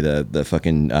Stanley, the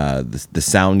fucking the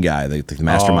sound guy, the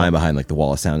mastermind behind like the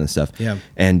Wall of Sound and stuff. Yeah.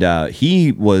 And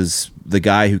he was the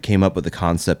guy who came up with the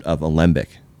concept of alembic.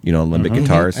 You know, alembic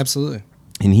guitars. Absolutely.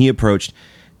 And he approached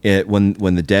it when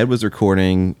the Dead was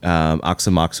recording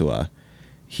Oxomoxua.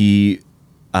 He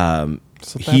So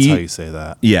that's how you say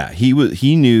that. yeah,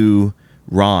 he knew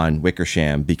Ron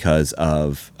Wickersham because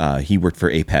of he worked for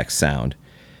Apex Sound,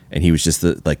 and he was just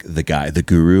the guy, the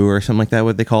guru or something like that.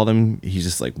 What they called him. He's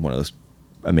just like one of those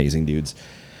amazing dudes.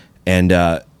 And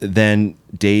then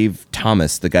Dave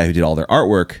Thomas, the guy who did all their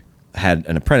artwork, had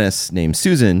an apprentice named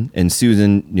Susan, and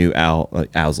Susan knew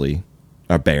Owsley,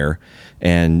 or Bear,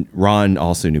 and Ron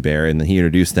also knew Bear, and then he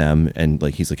introduced them, and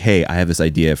like he's like, hey, I have this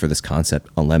idea for this concept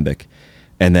alembic,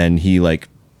 and then he like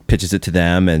pitches it to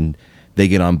them, and they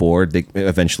get on board. They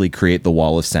eventually create the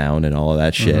Wall of Sound and all of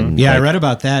that shit. And, Yeah, I like, read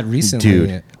about that recently.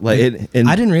 dude, like and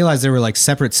I didn't realize there were like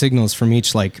separate signals from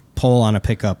each like pole on a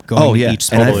pickup going oh to yeah, each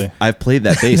and spot. Totally. I've played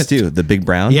that bass too, the big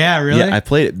brown. Yeah, really? Yeah, I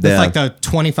played it. With like the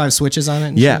 25 switches on it.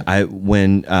 And Yeah, shit?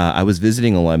 when I was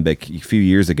visiting Alembic a few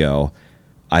years ago,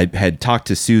 I had talked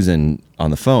to Susan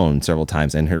on the phone several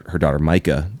times, and her daughter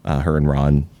Micah, her and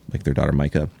Ron, like their daughter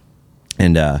Micah,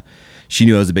 and she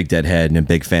knew I was a big Deadhead and a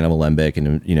big fan of Alembic,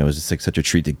 and it was just like such a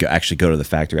treat to actually go to the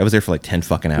factory. I was there for like 10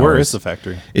 fucking hours. Where is the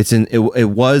factory? It's in it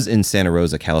was in Santa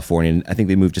Rosa, California, and I think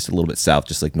they moved just a little bit south,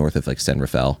 just like north of like San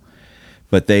Rafael.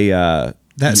 But they That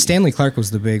Stanley Clark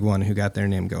was the big one who got their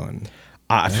name going.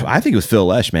 I think it was Phil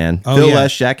Lesh, man. Oh, Phil yeah.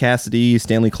 Lesh, Jack Cassidy,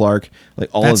 Stanley Clark, like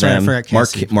all That's of right, I them. forgot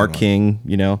Cassidy was Mark the one. King,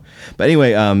 you know. But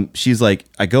anyway, she's like,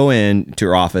 I go in to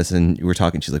her office and we're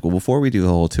talking. She's like, well, before we do the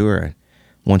whole tour,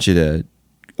 I want you to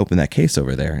open that case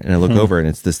over there. And I look over and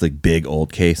it's this like big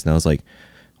old case. And I was like,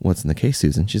 what's in the case,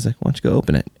 Susan? She's like, why don't you go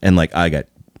open it? And like,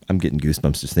 I'm getting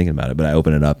goosebumps just thinking about it. But I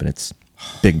open it up and it's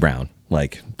Big Brown,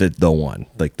 like the one,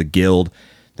 like the Guild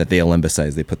that they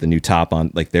Alembicised. They put the new top on,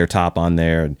 like their top on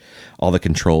there, and all the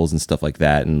controls and stuff like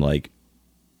that. And like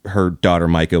her daughter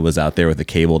Micah was out there with a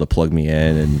cable to plug me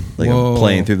in, and like I'm Whoa.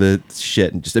 playing through the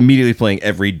shit and just immediately playing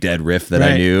every Dead riff that I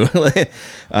Right.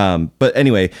 knew. But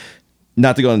anyway,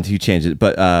 not to go into tangent,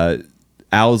 but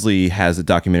Owsley has a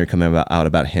documentary coming out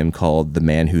about him called "The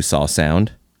Man Who Saw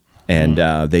Sound," and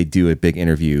they do a big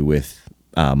interview with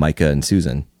Micah and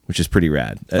Susan, which is pretty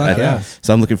rad.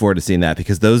 So I'm looking forward to seeing that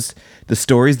because the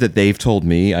stories that they've told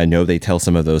me, I know they tell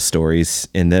some of those stories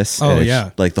in this. Oh, and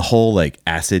yeah. like the whole like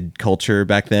acid culture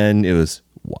back then, it was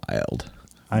wild.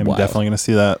 I'm Wild. definitely going to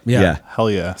see that. Yeah. Hell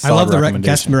yeah. I love the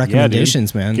guest recommendation.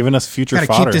 recommendations, Yeah, dude. man. Giving us future Gotta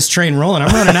fodder. keep this train rolling. I'm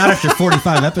running out after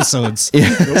 45 episodes.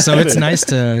 So it's nice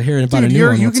to hear about Dude, a new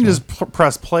one. you once can in a just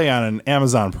press play on an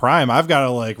Amazon Prime. I've got to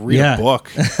like read Yeah. a book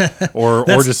or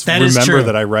just that is remember true.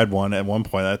 that I read one at one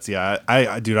point. That's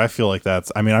dude, I feel like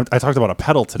that's. I mean, I talked about a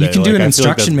pedal today. You can do Like, an I feel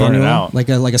like that's instruction burning manual, out.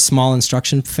 like a small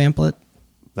instruction pamphlet.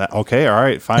 That okay, all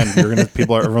right, fine. Everyone's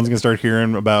gonna start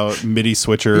hearing about MIDI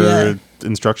switcher Yeah.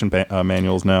 instruction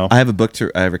manuals now. I have a book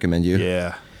I recommend you.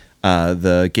 Yeah.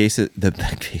 The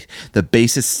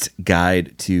Bassist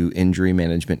Guide to Injury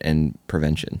Management and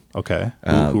Prevention. Okay.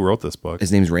 Who wrote this book?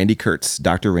 His name's Randy Kurtz,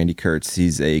 Dr. Randy Kurtz.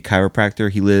 He's a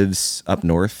chiropractor. He lives up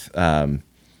north,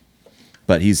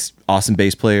 but he's awesome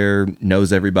bass player,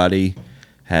 knows everybody,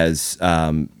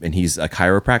 and he's a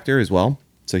chiropractor as well.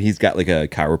 So he's got like a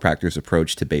chiropractor's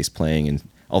approach to bass playing and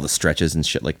all the stretches and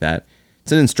shit like that.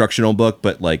 It's an instructional book,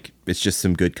 but like it's just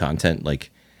some good content,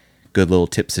 like good little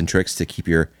tips and tricks to keep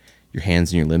your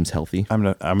hands and your limbs healthy. I'm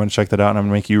gonna check that out and I'm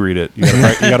gonna make you read it. You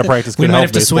gotta practice. We good might health,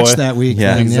 have to bass switch boy. that week.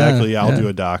 Yeah, then, Exactly. Yeah, I'll do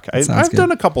a doc. I've sounds good.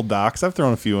 done a couple docs. I've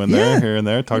thrown a few in there, Yeah. here and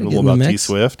there. Talked a Get little in the about T mix.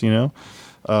 Swift.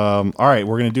 All right,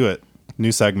 we're gonna do it.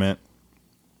 New segment.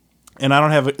 And I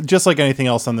don't have, just like anything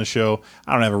else on the show,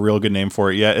 I don't have a real good name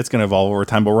for it yet. It's going to evolve over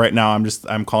time. But right now,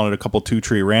 I'm calling it a couple two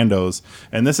tree randos.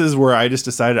 And this is where I just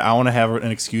decided I want to have an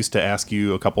excuse to ask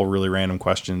you a couple really random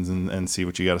questions and see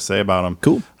what you got to say about them.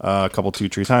 Cool. A couple two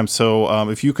tree times. So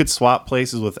if you could swap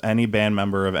places with any band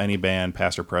member of any band,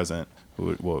 past or present,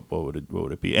 what would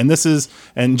it be? And this is,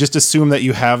 and just assume that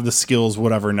you have the skills,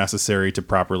 whatever necessary to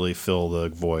properly fill the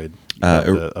void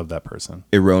of that person.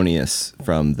 Erroneous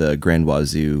from the Grand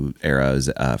Wazoo era is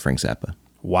Frank Zappa.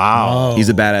 Wow. He's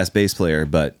a badass bass player,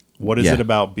 but What is yeah. it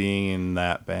about being in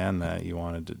that band that you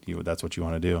wanted to? That's what you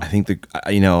want to do. I think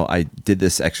I did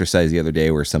this exercise the other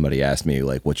day where somebody asked me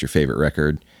like, "What's your favorite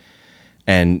record?"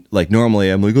 And like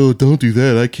normally I'm like, "Oh, don't do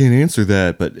that. I can't answer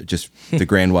that." But just the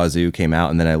Grand Wazoo came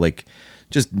out, and then I looked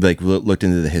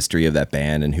into the history of that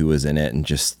band and who was in it, and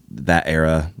just that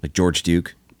era. Like George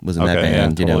Duke was in that Okay,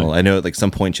 band. yeah, totally. I know at like some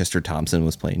point Chester Thompson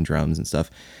was playing drums and stuff.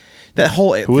 That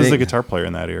whole Who was the guitar player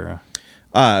in that era?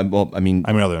 Well, I mean,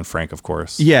 other than Frank, of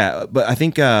course. yeah, but I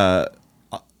think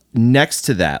next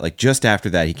to that, like just after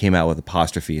that, he came out with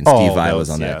Apostrophe, and Oh, Steve Vai that was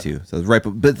was- on yeah. that too. So it was right,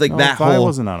 but like No, that Vi whole.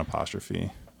 wasn't on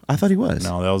Apostrophe. I thought he was.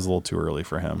 No, that was a little too early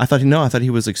for him. I thought he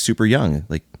was like super young,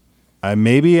 like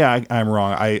Maybe I'm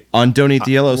wrong. on Donate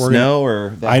the Yellow we're Snow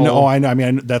or that I know. whole- I know. I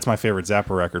mean, that's my favorite Zappa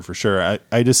record for sure. I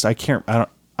can't. I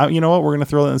don't. You know what? We're gonna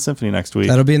throw that in the symphony next week.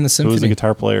 That'll be in the Who was the symphony.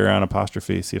 guitar player on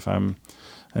Apostrophe? See if I'm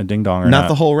a ding dong or not not.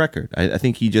 the whole record. I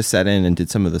think he just sat in and did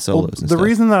some of the solos. Well, and the stuff.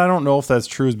 reason that I don't know if that's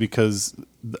true is because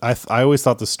I always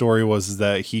thought the story was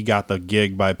that he got the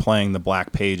gig by playing the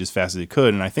Black Page as fast as he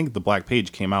could, and I think the Black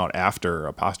Page came out after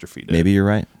Apostrophe did. Maybe you're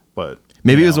right. But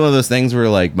Maybe it was one of those things where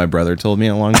like my brother told me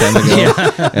a long time ago,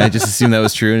 and I just assumed that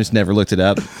was true and just never looked it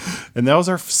up. And that was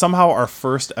somehow our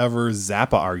first ever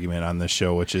Zappa argument on this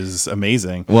show, which is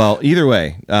amazing. Well, either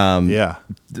way, Yeah,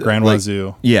 Grand like-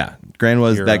 Wazoo. yeah,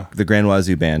 Era. the Grand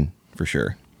Wazoo band for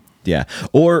sure. Yeah,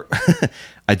 or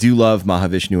I do love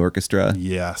Mahavishnu Orchestra.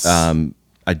 Yes.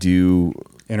 I do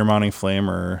Intermounting Flame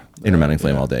or Intermounting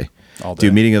Flame all day. All day.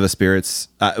 Dude, Meeting of the Spirits.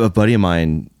 A buddy of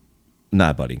mine,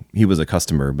 not a buddy, he was a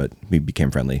customer, but we became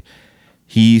friendly.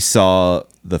 He saw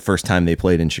the first time they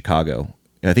played in Chicago.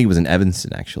 And I think it was in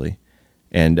Evanston actually.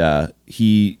 And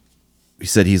he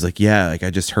said, he's like, yeah, like I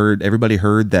just heard, everybody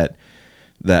heard that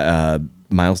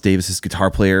Miles Davis's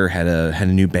guitar player had a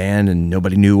new band and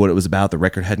nobody knew what it was about. The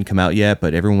record hadn't come out yet,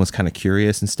 but everyone was kind of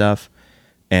curious and stuff.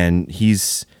 And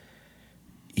he's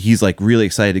like really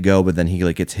excited to go, but then he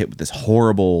like gets hit with this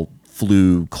horrible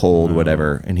flu, cold,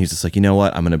 whatever. And he's just like, you know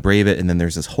what? I'm going to brave it. And then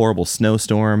there's this horrible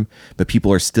snowstorm, but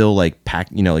people are still like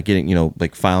packed, like getting,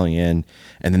 like filing in.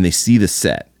 And then they see the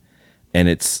set and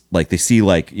it's like, they see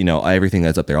like, everything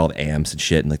that's up there, all the amps and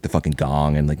shit and like the fucking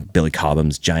gong and like Billy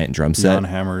Cobham's giant drum set. John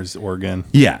Hammer's organ.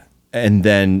 Yeah. And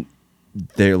then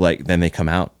they're like, then they come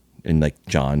out and like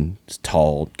John's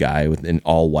tall guy with an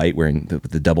all white wearing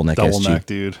the double neck Double SG. neck,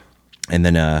 dude. And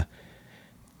then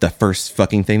the first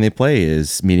fucking thing they play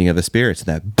is Meeting of the Spirits. And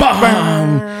that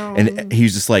BAM! And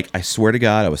he's just like, I swear to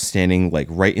God, I was standing like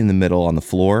right in the middle on the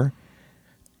floor.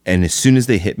 And as soon as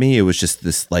they hit me, it was just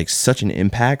this like such an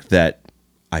impact that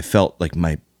I felt like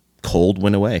my cold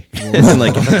went away. And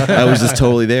like I was just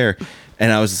totally there.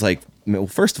 And I was just like, well,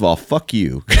 first of all, fuck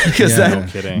you. Because Yeah, no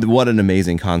kidding. what an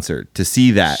amazing concert to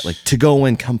see that, like to go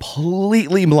in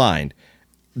completely blind.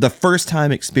 The first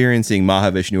time experiencing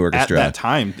Mahavishnu Orchestra. At that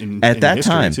time. In At history,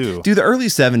 time, too. dude, the early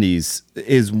 70s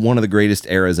is one of the greatest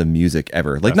eras of music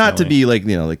ever. Like, not to Definitely.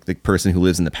 be like, like the person who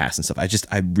lives in the past and stuff.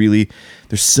 I really,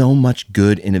 there's so much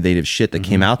good, innovative shit that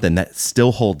came out then that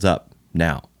still holds up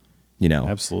now,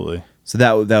 Absolutely. So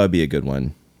that would be a good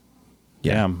one.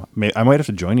 Yeah. Damn. I might have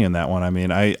to join you in that one. I mean,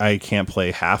 I can't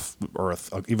play half or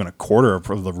even a quarter of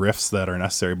the riffs that are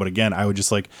necessary. But again, I would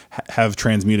just like have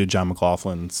transmuted John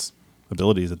McLaughlin's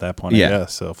abilities at that point. Yeah. I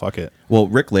guess. So fuck it. Well,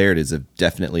 Rick Laird is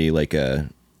definitely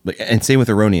and same with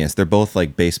Erroneous. They're both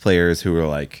like bass players who are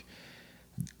like,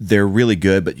 they're really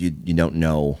good, but you don't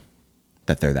know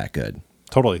that they're that good.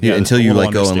 Totally. Until it's a you little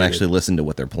like go and understated. actually listen to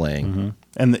what they're playing.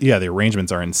 And the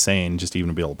arrangements are insane just to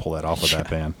even be able to pull that off with that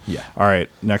band. Yeah. All right.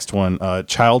 Next one.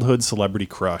 Childhood celebrity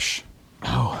crush.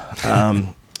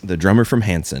 The drummer from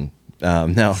Hanson.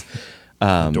 Now,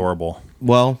 Adorable.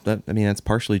 well, that's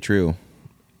partially true.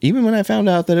 Even when I found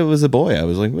out that it was a boy, I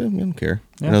was like, well, I don't care.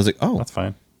 Yeah, And I was like, oh, that's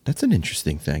fine. that's an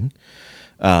interesting thing.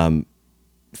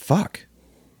 Fuck.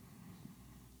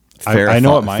 I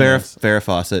know what mine is. Farrah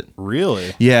Fawcett.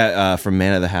 Really? Yeah, from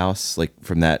Man of the House, like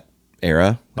from that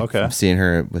era. Like, Okay. from seeing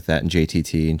her with that in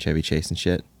JTT and Chevy Chase and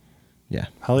shit. Yeah.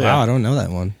 Hell yeah. Wow, I don't know that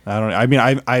one. I don't. I mean,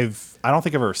 I don't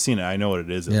think I've ever seen it. I know what it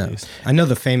is at Yeah, least. I know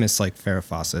the famous like Farrah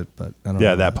Fawcett, but I don't. Yeah,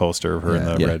 know that poster of her in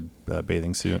the Yeah. red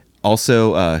bathing suit.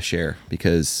 Also, Cher,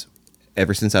 because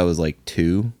ever since I was like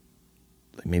 2,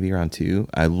 like maybe around 2,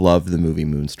 I loved the movie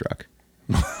Moonstruck.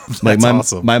 Like That's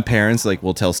awesome. my parents like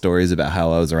will tell stories about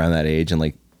how I was around that age and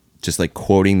like just like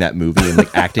quoting that movie and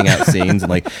like acting out scenes, and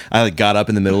like I like got up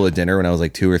in the middle of dinner when I was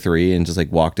like 2 or 3 and just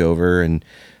like walked over and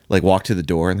like walked to the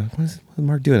door and what is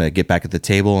Mark doing? I get back at the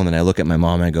table and then I look at my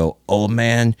mom and I go, "Old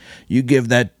man, you give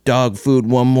that dog food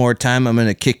one more time, I'm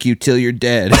gonna kick you till you're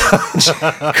dead."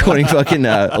 Quoting fucking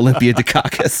Olympia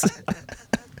Dukakis.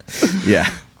 Yeah.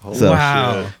 So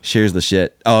Wow. Cher's the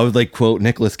shit. Oh, I would like quote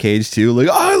Nicolas Cage too. Like,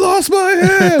 I lost my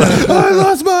head. I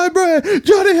lost my brain.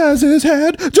 Johnny has his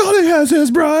head. Johnny has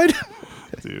his bride.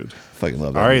 Dude. Fucking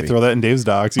love that. All right, movie. throw that in Dave's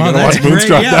docs. You Oh, gotta that's watch great.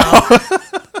 Moonstruck Yeah. now.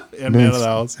 And Man of the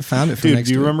House. I found it for Dude, next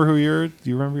do you week. remember do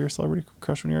you remember your celebrity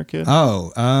crush when you were a kid?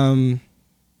 Oh,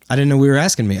 I didn't know we were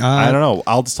asking me. I don't know.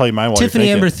 I'll just tell you mine while Tiffany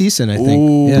you're Amber thinking. Thiessen, I think.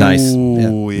 Ooh, Yeah. Nice.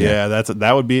 yeah.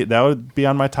 That would be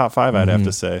on my top 5. I'd have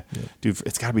to say, dude.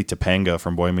 It's got to be Topanga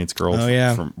from Boy Meets Girl. Oh,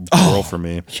 yeah. Girl for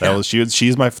me. That was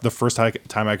she's the first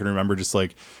time I can remember just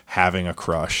like having a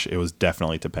crush. It was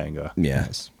definitely Topanga. Yeah,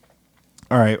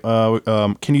 All right.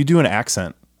 Can you do an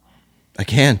accent? I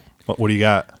can. What do you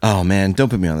got? Oh man, don't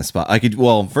put me on the spot.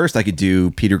 First I could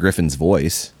do Peter Griffin's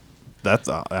voice. That's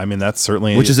that's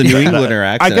certainly Which is a New Englander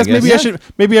accent, I guess I guess.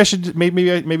 maybe I should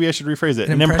rephrase it.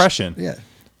 An impression. Yeah.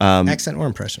 Accent or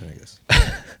impression, I guess.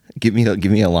 Give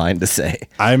me a line to say.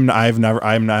 I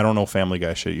don't know Family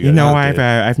Guy shit. You know, guys did.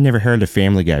 I've never heard of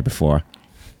Family Guy before.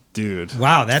 Dude.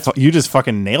 Wow, that's You just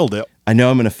fucking nailed it. I know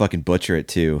I'm gonna fucking butcher it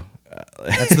too.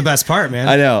 that's the best part, man.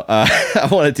 I know. I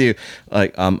wanted to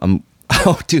like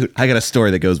oh dude, I got a story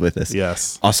that goes with this.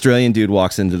 Yes. Australian dude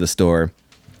walks into the store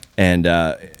and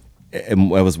I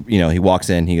was he walks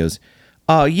in, he goes,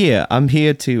 "Oh yeah, I'm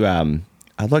here to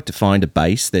I'd like to find a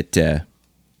bass that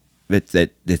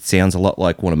sounds a lot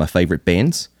like one of my favorite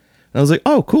bands." And I was like,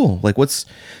 "Oh, cool. Like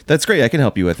that's great. I can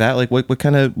help you with that. Like what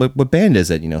kind of what band is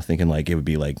it?" Thinking like it would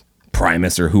be like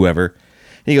Primus or whoever.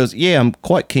 And he goes, "Yeah, I'm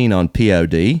quite keen on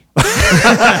POD."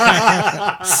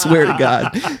 Swear to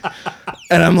God.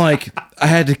 And I'm like, I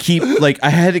had to keep,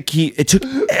 it took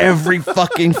every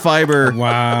fucking fiber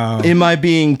Wow. in my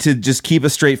being to just keep a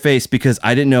straight face because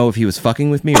I didn't know if he was fucking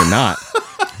with me or not.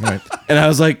 Right. And I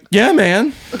was like, yeah,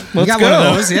 man, let's got go. one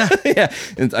of those, yeah. Yeah.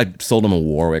 And I sold him a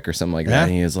Warwick or something like that. Yeah.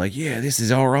 And he was like, yeah, this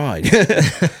is all right.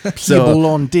 People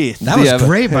on death. That was Yeah, but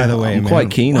great, by the way, I'm man.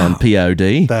 quite keen on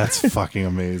POD. That's fucking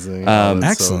amazing. That's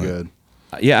excellent. so good.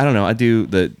 Yeah, I don't know. I do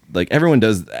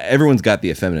everyone's got the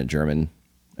effeminate German,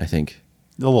 I think.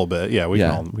 A little bit. Yeah, we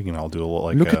Yeah. can all do a little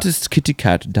like Look at this kitty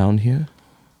cat down here.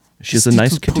 She's a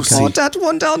nice kitty pussy. cat. that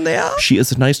one down there. She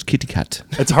is a nice kitty cat.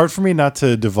 It's hard for me not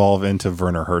to devolve into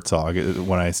Werner Herzog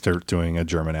when I start doing a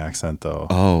German accent though.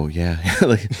 Oh yeah.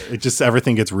 Like, It just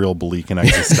everything gets real bleak and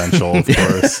existential, of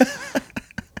course.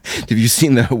 have you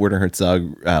seen the Werner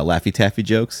Herzog Laffy Taffy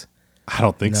jokes? I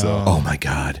don't think so. Oh my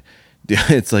god.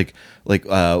 It's like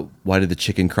why did the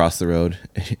chicken cross the road?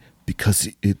 Because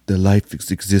the life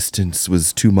existence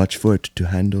was too much for it to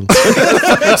handle.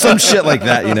 Some shit like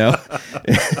that,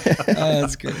 Oh,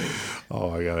 that's good.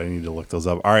 Oh my God, I need to look those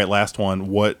up. All right, last one.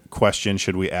 What question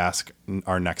should we ask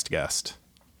our next guest?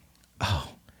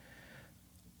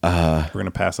 We're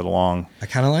gonna pass it along. I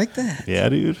kind of like that. Yeah,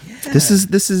 dude. This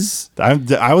is I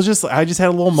just had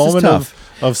a little is moment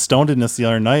tough. of stonedness the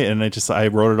other night, and I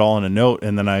wrote it all in a note,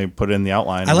 and then I put it in the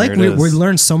outline. I and like there it we is.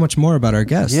 learned so much more about our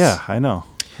guests. Yeah, I know.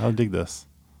 I'll dig this.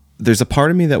 there's a part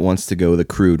of me that wants to go the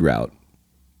crude route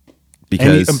And,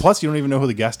 because and plus, you don't even know who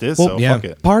the guest is, Well, so yeah. fuck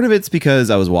it. part of it's because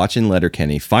I was watching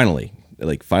Letterkenny finally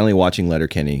watching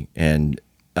Letterkenny, and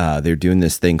they're doing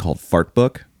this thing called Fart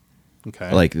Book.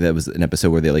 Okay. Like that was an episode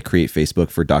where they like create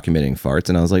Facebook for documenting farts,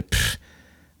 and I was like, "Pfft,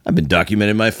 I've been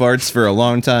documenting my farts for a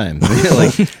long time.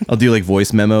 Like I'll do like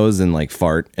voice memos and like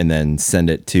fart, and then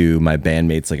send it to my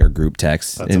bandmates, like our group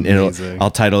text, That's and amazing. I'll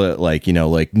title it like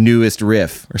like newest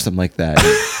riff or something like that.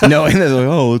 No, and then like,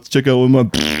 oh, let's check out what my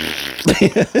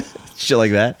shit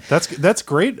like that. That's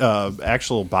great.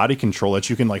 Actual body control that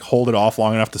you can like hold it off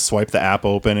long enough to swipe the app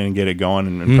open and get it going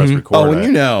and press record. Oh, and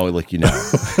you know, it's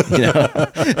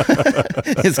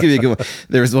gonna be a good one.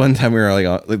 There was one time we were like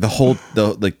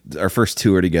our first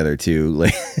tour together too.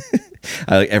 Like,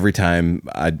 every time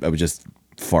I would just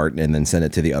fart and then send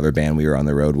it to the other band we were on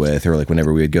the road with, or like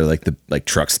whenever we would go to like the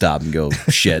truck stop and go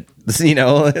shit,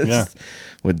 Yeah.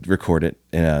 would record it.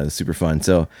 And it was super fun.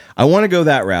 So I want to go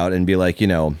that route and be like,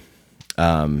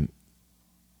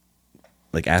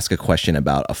 like ask a question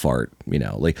about a fart,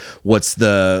 like what's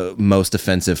the most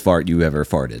offensive fart you ever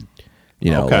farted?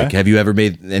 Okay. Like have you ever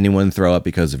made anyone throw up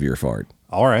because of your fart?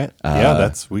 All right.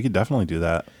 Yeah, we could definitely do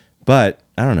that. But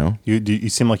I don't know. You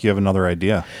seem like you have another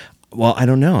idea. Well, I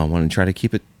don't know. I want to try to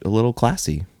keep it a little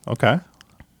classy. Okay.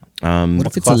 What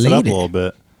if it's a Class it up a lady? little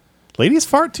bit. Ladies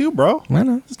fart too, bro. I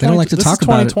know. This is They don't like to 20 talk this is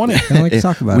about it. 2020. They don't like to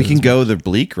talk about We it. can go the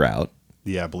bleak route.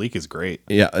 Yeah, bleak is great.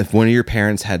 Yeah, if one of your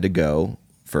parents had to go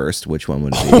first, which one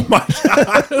would it be? Oh my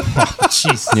God.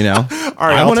 Jeez. All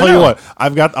right, I I'll wanna tell you know. what.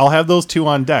 I'll have those two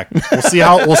on deck. We'll see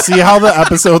how the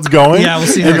episode's going. Yeah, we'll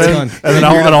see how and it's then, going. And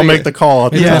then I'll make the call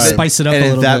at the Yeah, time. spice it up And a at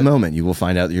little that bit. moment, you will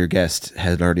find out that your guest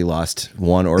had already lost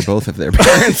one or both of their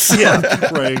parents. Yeah,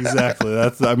 right, exactly.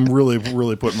 I'm really,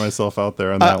 really putting myself out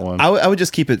there on that one. I would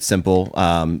just keep it simple.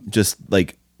 Just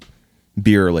like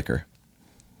beer or liquor.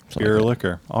 Beer or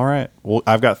liquor. All right. Well,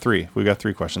 I've got three. We've got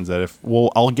three questions that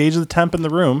I'll gauge the temp in the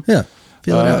room. Yeah.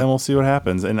 Feel it out. And we'll see what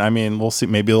happens. And I mean, we'll see.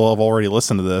 Maybe they'll have already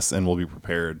listened to this and we'll be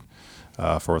prepared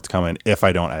for what's coming if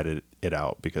I don't edit it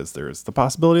out, because there's the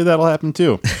possibility that'll happen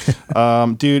too.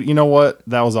 Dude, you know what?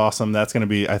 That was awesome. I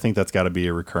think that's got to be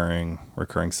a recurring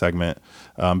segment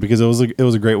because it was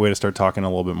a great way to start talking a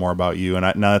little bit more about you. And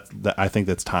I think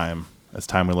that's time. It's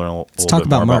time we learn a little talk bit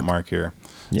more about about Mark here.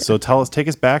 Yeah. So take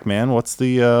us back, man. What's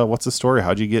the story?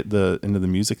 How'd you get into the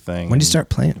music thing? When did you start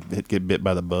playing? Get bit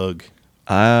by the bug?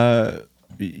 I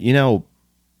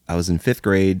was in 5th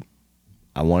grade.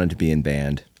 I wanted to be in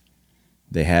band.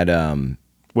 They had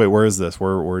Wait, where is this?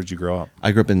 Where did you grow up?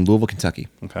 I grew up in Louisville, Kentucky.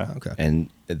 Okay. And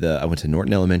I went to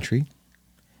Norton Elementary,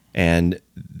 and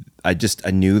I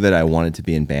knew that I wanted to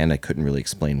be in band. I couldn't really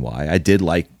explain why. I did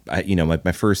my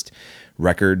first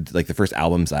record, like the first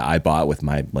albums I bought with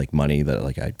my like money that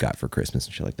like I got for Christmas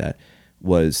and shit like that,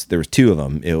 there was 2 of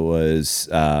them. It was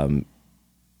the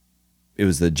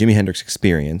Jimi Hendrix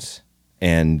Experience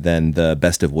and then the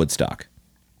Best of Woodstock.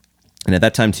 And at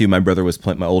that time too, my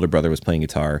older brother was playing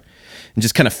guitar and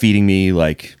just kind of feeding me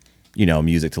like,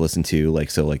 music to listen to, like,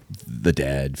 so like The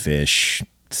Dead, Fish,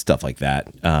 stuff like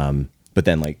that. But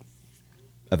then like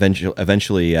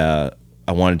eventually I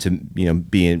wanted to,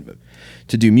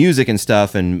 to do music and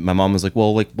stuff. And my mom was like,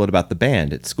 well, like, what about the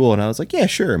band at school? And I was like, yeah,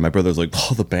 sure. And my brother was like,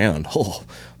 oh, the band. Oh,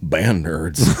 band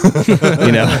nerds.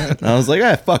 And I was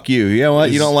like, fuck you. You know what?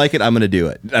 You don't like it? I'm going to do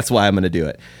it. That's why I'm going to do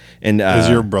it. And Is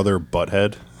your brother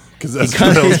butthead? Because that was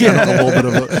kind of a little bit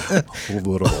of a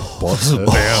butthead.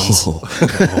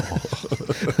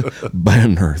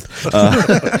 band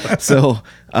nerd. So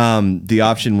the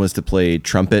option was to play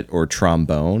trumpet or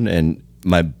trombone, and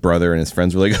my brother and his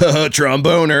friends were like, oh,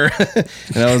 tromboner.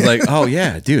 And I was like, oh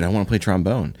yeah, dude, I want to play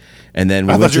trombone. And then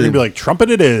I thought you were gonna be like,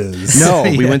 trumpet it is. no,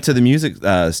 we went to the music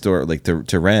store like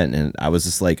to rent, and I was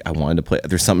just like, I wanted to play.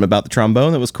 There's something about the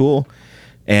trombone that was cool,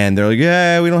 and they're like,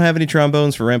 yeah, we don't have any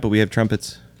trombones for rent, but we have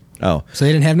trumpets. Oh, So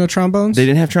they didn't have no trombones? they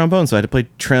didn't have trombone, so I had to play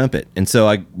trumpet. And so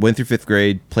I went through 5th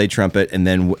grade, played trumpet, and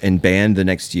then in band the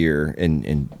next year.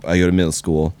 And I go to middle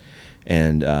school,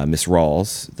 and Miss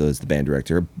Rawls was the band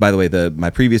director. By the way, my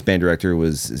previous band director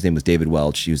his name was David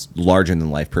Welch. He was larger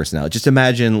than life personality. Just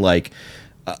imagine like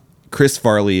Chris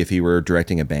Farley if he were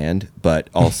directing a band, but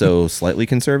also slightly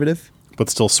conservative. But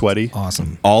still sweaty.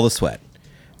 Awesome. All the sweat,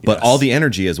 but Yes. all the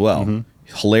energy as well.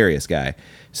 Hilarious guy.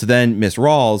 So then Miss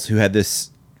Rawls, who had this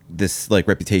like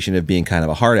reputation of being kind of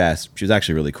a hard ass, she was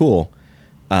actually really cool.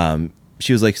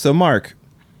 She was like, so Mark,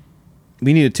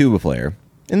 we need a tuba player.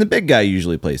 And the big guy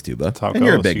usually plays tuba. That's how it and goes.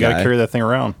 you're a big you gotta guy. carry that thing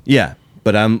around. Yeah.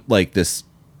 But I'm like this,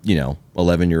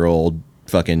 11-year-old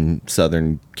fucking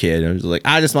Southern kid. I was like,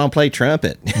 I just want to play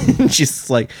trumpet. And she's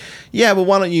like, yeah, but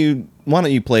why don't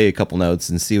you play a couple notes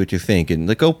and see what you think? And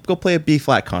like, go play a B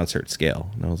flat concert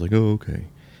scale. And I was like, oh, okay.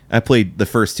 I played the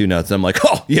first 2 notes. And I'm like,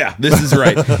 oh yeah, this is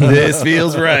right. This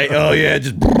feels right. Oh yeah,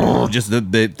 just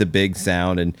the big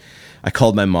sound. And I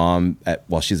called my mom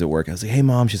while she's at work. I was like, hey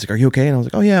mom. She's like, are you okay? And I was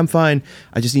like, oh yeah, I'm fine.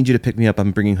 I just need you to pick me up.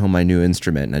 I'm bringing home my new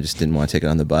instrument, and I just didn't want to take it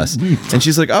on the bus. And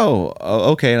she's like, oh,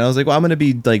 okay. And I was like, well, I'm gonna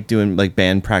be like doing like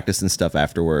band practice and stuff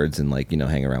afterwards, and like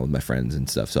hang around with my friends and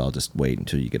stuff. So I'll just wait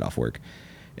until you get off work.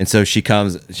 And so she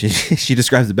comes. She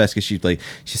describes it best because she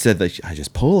said like, I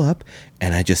just pull up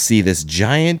and I just see this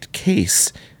giant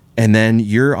case. And then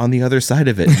you're on the other side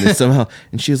of it, and somehow.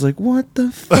 And she was like, "What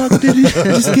the fuck did you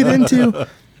just get into?"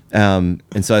 And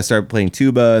so I started playing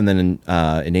tuba, and then in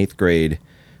 8th grade,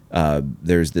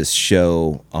 there's this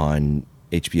show on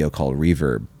HBO called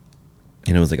Reverb,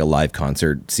 and it was like a live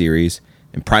concert series,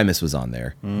 and Primus was on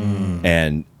there,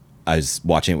 and I was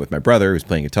watching it with my brother who was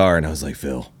playing guitar, and I was like,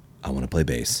 Phil, I want to play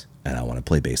bass, and I want to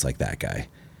play bass like that guy.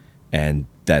 And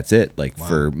that's it. Like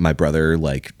for my brother,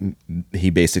 like he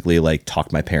basically like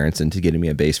talked my parents into getting me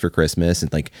a bass for Christmas,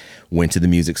 and like went to the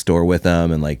music store with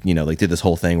them, and like did this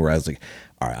whole thing where I was like,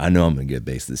 all right, I know I'm gonna get a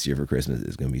bass this year for Christmas.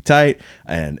 It's gonna be tight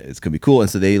and it's gonna be cool. And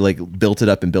so they like built it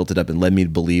up and led me to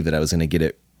believe that I was gonna get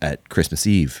it at Christmas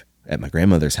Eve at my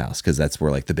grandmother's house, because that's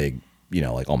where like the big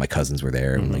like all my cousins were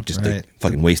there, and like just like,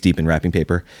 fucking waist deep in wrapping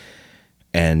paper.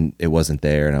 And it wasn't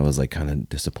there, and I was like kind of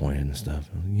disappointed and stuff.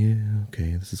 I was like, yeah,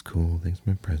 okay, this is cool. Thanks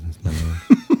for my presents, blah,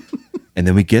 blah. And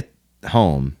then we get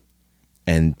home,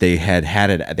 and they had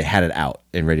it out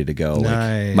and ready to go.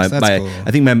 Nice. Like That's cool.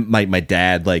 I think my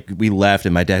dad, like we left,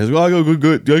 and my dad was like, well,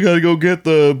 I gotta go get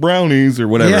the brownies or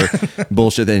whatever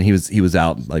bullshit. Then he was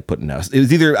out like putting out. It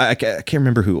was either I can't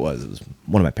remember who it was. It was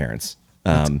one of my parents.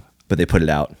 But they put it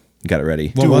out. Got it ready.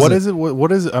 Dude, what is it?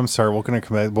 What is it? I'm sorry, we're going to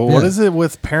come back. But what is it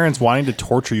with parents wanting to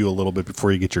torture you a little bit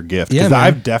before you get your gift? Because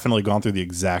I've definitely gone through the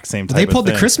exact same type of thing. They pulled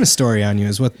the Christmas Story on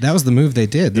you. That was the move they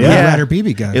did. The Yeah. Red Ryder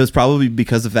BB gun. It was probably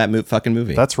because of that fucking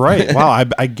movie. That's right. Wow,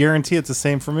 I guarantee it's the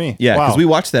same for me. Yeah, because wow. we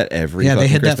watched that every. they fucking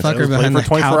hid that Christmas. fucker behind for the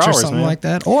 24 couch or hours, something man. like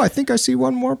that. Oh, I think I see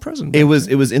one more present. It was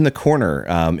in the corner,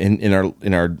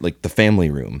 in our like the family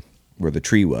room where the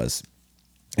tree was,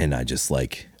 and I just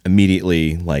like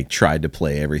immediately like tried to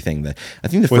play everything that I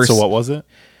think the first. So what was it?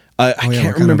 I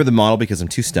can't remember the model because I'm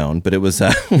too stoned, but it was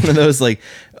one of those like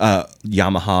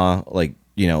Yamaha like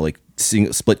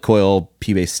split coil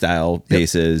P bass style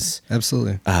basses.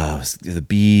 Absolutely. It was the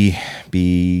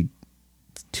B2.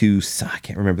 I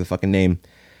can't remember the fucking name.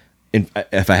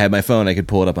 If I had my phone, I could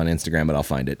pull it up on Instagram, but I'll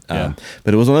find it. Yeah.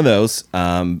 But it was one of those.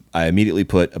 I immediately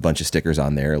put a bunch of stickers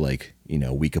on there, like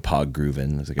Weekapog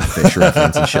Groovin'. It was like a fish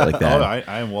reference and shit like that.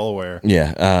 Oh, I am well aware.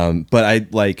 Yeah. But I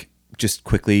like just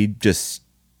quickly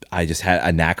I just had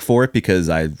a knack for it because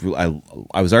I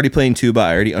was already playing tuba.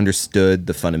 I already understood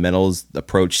the fundamentals, the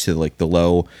approach to like the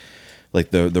low, like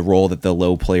the role that the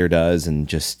low player does, and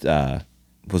just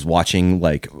was watching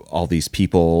like all these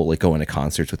people like going to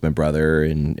concerts with my brother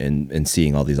and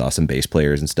seeing all these awesome bass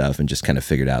players and stuff, and just kind of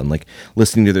figured out and like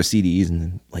listening to their CDs and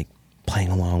then like playing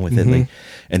along with it. Like,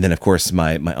 and then of course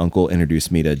my uncle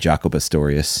introduced me to Jaco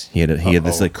Pastorius. He had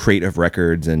this like crate of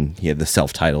records, and he had the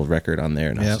self-titled record on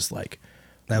there, and I was just like,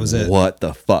 that was it. What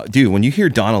the fuck, dude? When you hear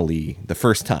Donna Lee the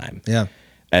first time,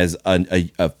 as a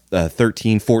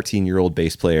 13, 14-year-old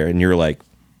bass player, and you're like,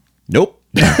 nope.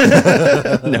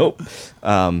 Nope.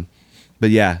 But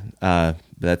yeah,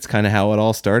 that's kind of how it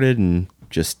all started, and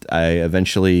just I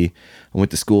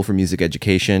went to school for music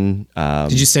education.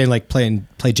 Did you say like play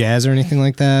jazz or anything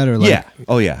like that, or like yeah,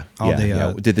 oh yeah,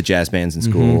 the, did the jazz bands in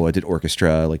school. I did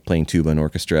orchestra, like playing tuba in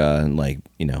orchestra, and like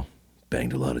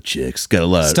banged a lot of chicks. Got a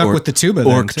lot stuck with the tuba.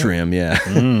 Orc trim, yeah.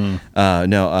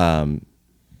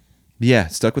 Yeah,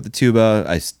 stuck with the tuba.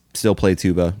 I still play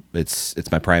tuba.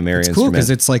 It's my primary It's cool instrument. because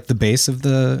it's like the base of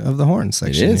the horn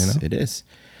section. It is.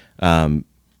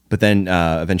 But then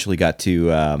eventually got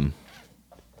to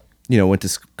went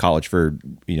to college for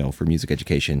music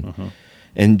education,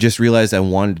 and just realized I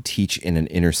wanted to teach in an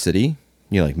inner city,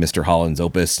 like Mr. Holland's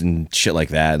Opus and shit like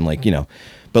that, and like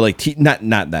but like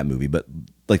not that movie, but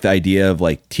like the idea of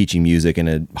like teaching music in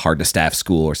a hard to staff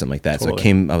school or something like that. Totally.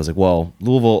 So I was like, well,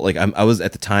 Louisville, like I was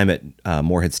at the time at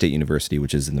Morehead State University,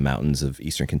 which is in the mountains of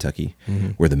Eastern Kentucky,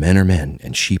 where the men are men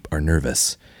and sheep are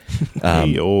nervous.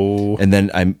 Hey-o. And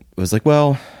then I was like,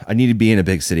 well, I need to be in a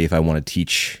big city if I want to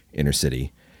teach inner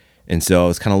city. And so I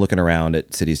was kind of looking around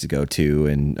at cities to go to,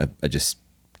 and I just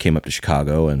came up to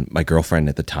Chicago, and my girlfriend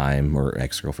at the time, or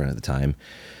ex-girlfriend at the time,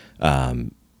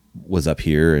 was up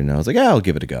here, and I was like, yeah, I'll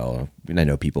give it a go. And I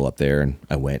know people up there, and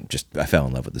I went, I fell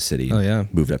in love with the city. Oh, yeah.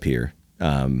 Moved up here.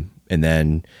 And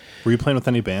then... Were you playing with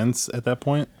any bands at that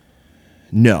point?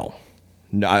 No,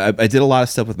 I did a lot of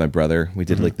stuff with my brother. We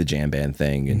did like the jam band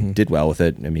thing and did well with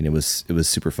it. I mean, it was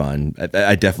super fun.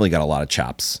 I definitely got a lot of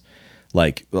chops,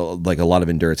 like a lot of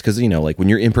endurance. Cause like when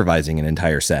you're improvising an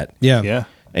entire set, Yeah.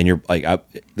 and you're like,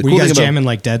 Were you guys jamming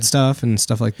like dead stuff and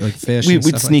stuff like Fish? we'd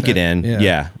stuff sneak like it in. that?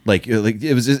 Yeah. Like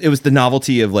it was the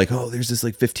novelty of like, oh, there's this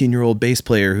like 15-year-old bass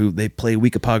player who they play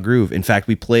Weekapaw Groove. In fact,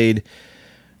 we played,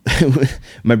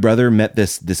 my brother met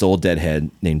this old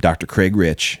deadhead named Dr. Craig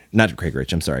Rich. Not Craig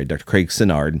Rich, I'm sorry, Dr. Craig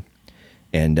Sinnard.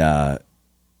 And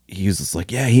he was just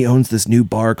like, yeah, he owns this new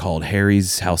bar called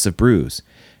Harry's House of Brews.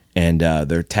 And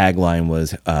their tagline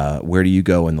was, where do you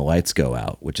go when the lights go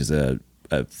out? Which is a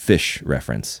Fish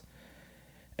reference.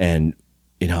 And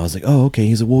I was like, oh, okay.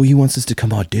 He's like, well, he wants us to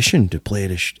come audition to play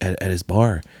at his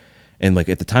bar. And like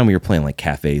at the time we were playing like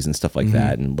cafes and stuff like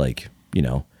that. And like,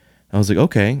 I was like,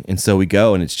 okay. And so we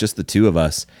go, and it's just the two of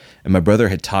us. And my brother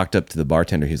had talked up to the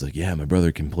bartender. He's like, yeah, my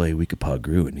brother can play Weekapaw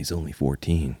Groove, and he's only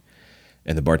 14.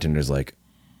 And the bartender's like,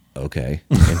 okay.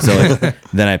 And so like,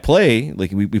 then I play,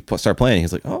 like we start playing.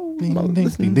 He's like, oh, yeah.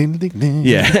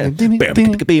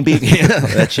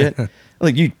 That shit.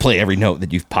 Like you play every note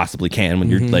that you possibly can when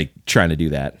you're like trying to do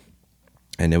that.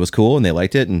 And it was cool, and they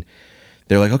liked it. And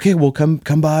they're like, okay, well, come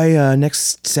by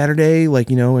next Saturday. Like,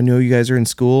 I know you guys are in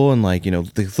school, and like,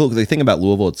 the thing about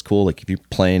Louisville, it's cool. Like if you're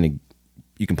playing,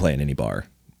 you can play in any bar.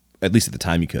 At least at the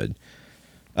time you could.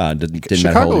 Didn't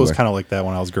Chicago was kind of like that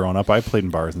when I was growing up. I played in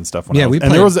bars and stuff. We and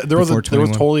there was before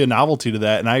 21. totally a novelty to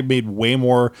that. And I made way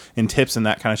more in tips and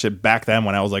that kind of shit back then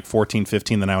when I was like 14,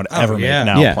 15 than I would ever make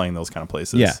now playing those kind of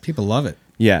places. Yeah. People love it.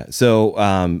 Yeah.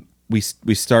 So we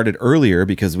started earlier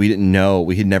because we didn't know,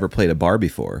 we had never played a bar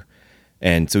before.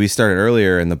 And so we started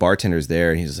earlier, and the bartender's there,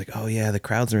 and he's just like, oh yeah, the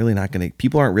crowd's really not going to,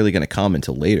 people aren't really going to come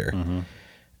until later.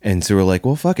 And so we're like,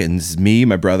 well, fuck it. And this is me,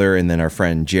 my brother, and then our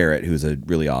friend Jarrett, who's a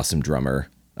really awesome drummer,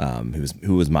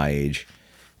 who was my age.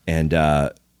 And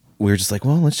we were just like,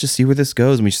 well, let's just see where this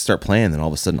goes. And we just start playing. Then all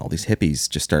of a sudden, all these hippies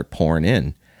just start pouring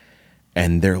in.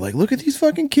 And they're like, look at these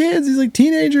fucking kids, these like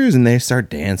teenagers. And they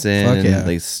start dancing. Fuck and yeah.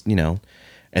 they,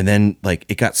 and then like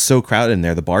it got so crowded in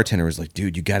there. The bartender was like,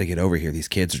 dude, you got to get over here. These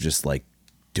kids are just like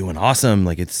doing awesome.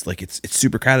 Like it's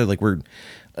super crowded. Like we're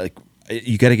like,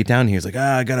 you got to get down here. He's like,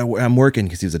 I'm working,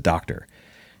 because he was a doctor.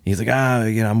 He's like,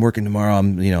 I'm working tomorrow.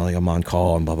 I'm, like I'm on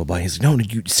call and blah, blah, blah. He's like, no,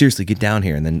 you seriously get down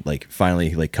here. And then like, finally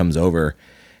he like comes over,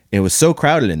 and it was so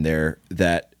crowded in there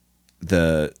that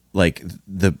the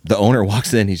owner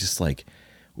walks in. He's just like,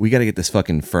 we got to get this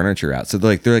fucking furniture out. So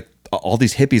they're like, all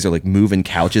these hippies are like moving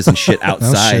couches and shit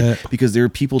outside because there were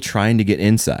people trying to get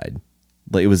inside.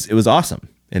 Like it was awesome.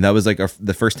 And that was like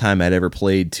the first time I'd ever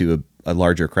played to a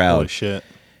larger crowd. Holy shit.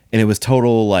 And it was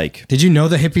total like. Did you know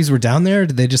the hippies were down there? Or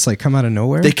did they just like come out of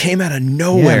nowhere? They came out of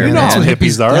nowhere. Yeah, That's man. what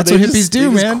hippies are. That's what hippies do,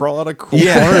 they man. just crawl out of cool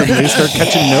corner and they start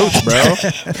catching notes, bro.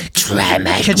 Try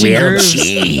my Catching grilled grooves.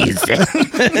 cheese.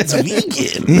 It's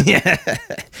vegan. Yeah.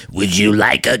 Would you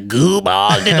like a goo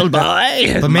ball, little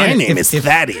boy? But My man, name is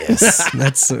Thaddeus.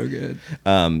 That's so good.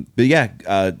 But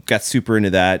yeah, got super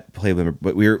into that. Played with,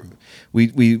 but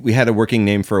we had a working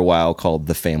name for a while called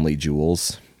the Family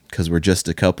Jewels, because we're just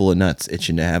a couple of nuts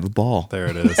itching to have a ball. There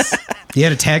it is. You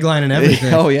had a tagline and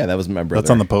everything. Oh yeah, that was my brother.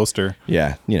 That's on the poster.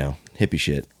 Yeah, hippie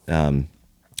shit.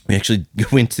 We actually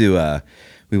went to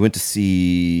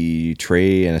see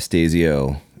Trey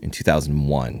Anastasio in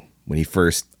 2001 when he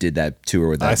first did that tour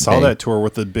with that. I saw that tour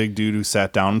with the big dude who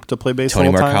sat down to play bass.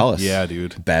 Tony the whole time. Marcalis. Yeah,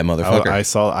 dude. Bad motherfucker.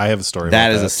 I have a story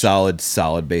That about is a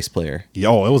solid bass player.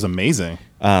 Yo, it was amazing.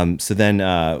 So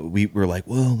then we were like,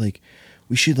 well, like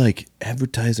we should like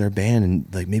advertise our band and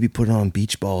like maybe put it on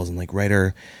beach balls and like write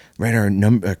our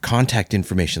number, contact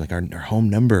information, like our home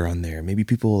number on there. Maybe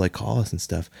people will like call us and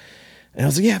stuff. And I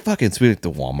was like, yeah, fuck it. So we went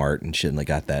to Walmart and shit and like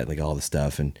got that, like all the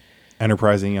stuff. And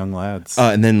Enterprising young lads.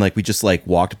 and then like we just like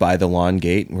walked by the lawn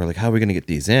gate and we're like, how are we gonna get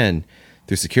these in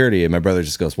through security? And my brother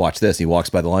just goes, watch this. He walks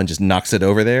by the lawn, just knocks it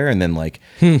over there, and then like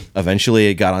eventually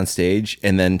it got on stage.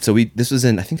 And then so I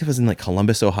think it was in like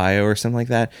Columbus, Ohio or something like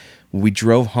that. We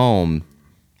drove home.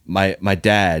 My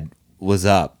dad was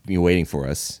up waiting for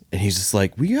us, and he's just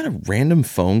like, we got a random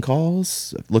phone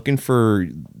calls looking for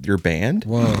your band.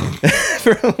 Whoa.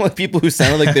 From like people who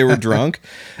sounded like they were drunk,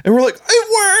 and we're like,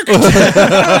 it worked.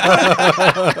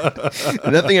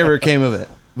 Nothing ever came of it.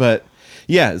 But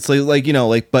yeah, it's like you know,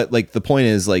 like, but like the point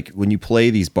is, like, when you play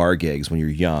these bar gigs when you're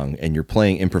young and you're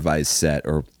playing improvised set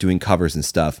or doing covers and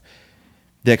stuff,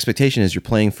 the expectation is you're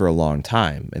playing for a long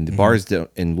time, and the bars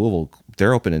in Louisville,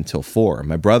 they're open until 4.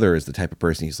 My brother is the type of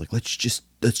person, he's like, let's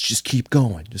just keep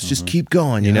going. Let's just keep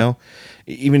going, you know?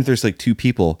 Even if there's like 2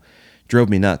 people, drove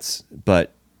me nuts.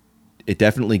 But it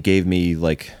definitely gave me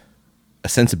like a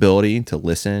sensibility to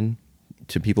listen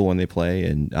to people when they play,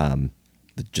 and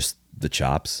just the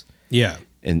chops. Yeah.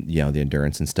 And, you know, the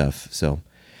endurance and stuff. So,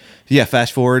 yeah,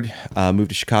 fast forward, moved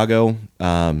to Chicago.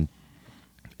 And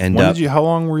how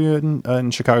long were you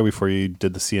in Chicago before you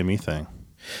did the CME thing?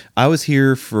 I was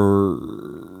here for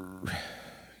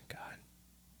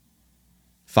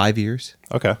 5 years.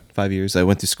 Okay. 5 years. I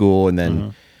went to school, and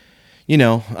then, you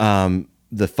know,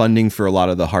 the funding for a lot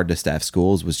of the hard to staff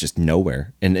schools was just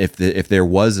nowhere. And if there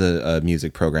was a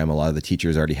music program, a lot of the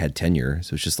teachers already had tenure.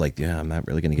 So it's just like, yeah, I'm not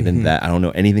really going to get into that. I don't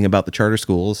know anything about the charter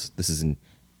schools. This is in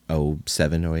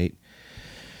 07, 08.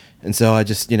 And so I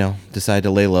just, you know, decided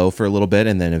to lay low for a little bit.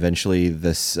 And then eventually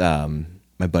this,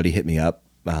 my buddy hit me up.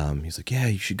 He's like, yeah,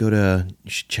 you should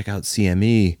check out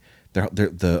CME.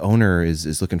 The owner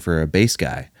is looking for a bass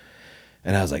guy.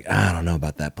 And I was like, I don't know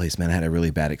about that place, man. I had a really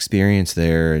bad experience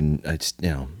there, and I just, you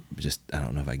know, I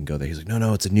don't know if I can go there. He's like,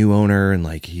 no, it's a new owner, and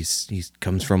like he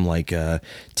comes from like a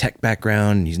tech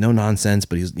background, and he's no nonsense,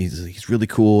 but he's really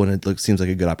cool, and it seems like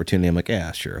a good opportunity. I'm like,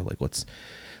 yeah, sure. Like let's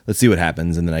see what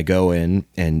happens. And then I go in,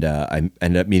 and I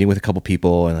end up meeting with a couple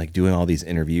people and like doing all these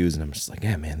interviews, and I'm just like,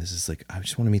 yeah, man, this is like, I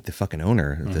just want to meet the fucking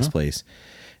owner of this place.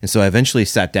 And so I eventually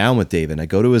sat down with David. I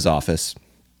go to his office,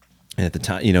 and at the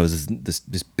time, you know, it was this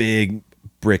big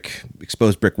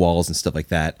exposed brick walls and stuff like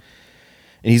that.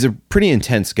 And he's a pretty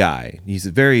intense guy. He's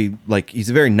a very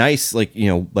nice, like, you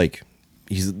know, like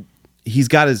he's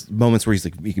got his moments where he's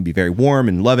like, he can be very warm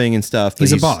and loving and stuff.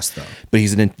 He's a boss though. But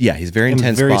he's a very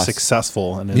intense, very boss.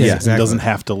 Successful, and exactly. doesn't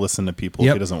have to listen to people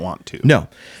if he doesn't want to. No.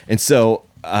 And so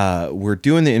we're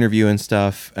doing the interview and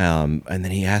stuff. And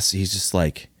then he asks, he's just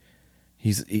like,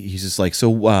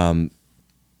 so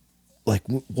like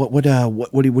what's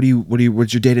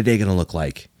your day-to-day gonna look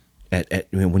like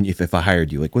if I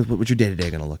hired you? Like what's your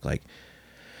day-to-day gonna look like?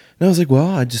 And I was like,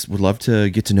 well, I just would love to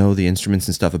get to know the instruments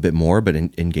and stuff a bit more, but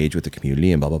engage with the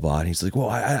community and blah blah blah. And he's like, well,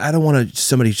 I don't want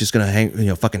somebody who's just gonna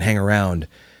hang around,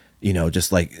 you know,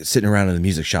 just like sitting around in the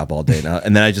music shop all day.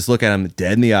 And then I just look at him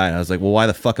dead in the eye, and I was like, well, why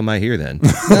the fuck am I here then?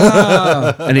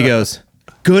 And he goes,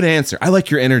 good answer. I like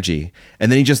your energy.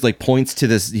 And then he just like points to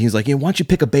this. He's like, yeah, why don't you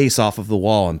pick a bass off of the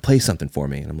wall and play something for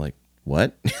me? And I'm like,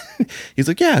 what? He's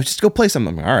like, yeah, just go play something.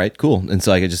 I'm like, all right, cool. And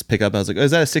so I could just pick up. I was like, oh, is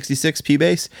that a 66 P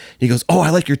bass? He goes, oh, I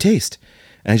like your taste.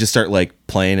 And I just start like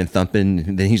playing and thumping.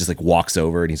 And then he just like walks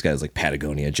over, and he's got his like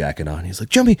Patagonia jacket on. He's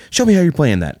like, show me how you're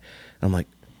playing that. And I'm like,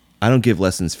 I don't give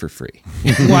lessons for free.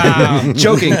 Wow.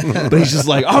 Joking. But he's just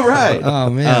like, all right.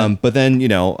 Oh man. But then, you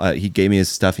know, he gave me his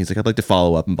stuff. He's like, I'd like to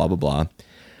follow up and blah, blah, blah.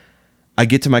 I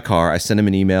get to my car, I send him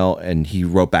an email, and he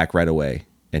wrote back right away.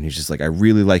 And he's just like, I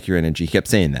really like your energy. He kept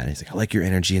saying that. He's like, I like your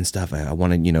energy and stuff. I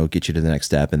want to, you know, get you to the next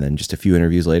step. And then just a few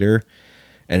interviews later,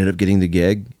 ended up getting the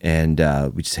gig, and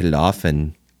we just hit it off,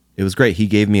 and it was great. He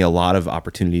gave me a lot of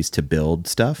opportunities to build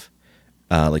stuff,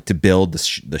 like to build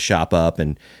the shop up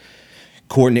and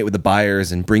coordinate with the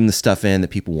buyers and bring the stuff in that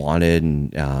people wanted.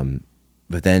 And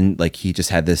but then like he just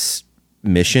had this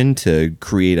mission to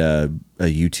create a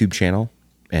YouTube channel.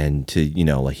 And to, you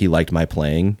know, like he liked my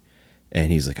playing,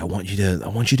 and he's like, I want you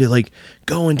to like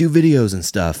go and do videos and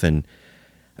stuff. And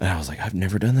I was like, I've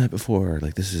never done that before.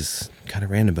 Like, this is kind of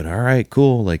random, but all right,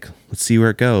 cool. Like, let's see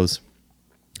where it goes.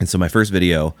 And so my first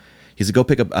video, he's like, go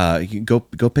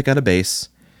pick out a bass,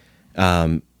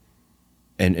 and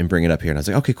bring it up here. And I was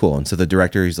like, okay, cool. And so the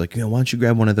director, he's like, you know, why don't you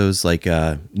grab one of those like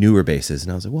newer basses?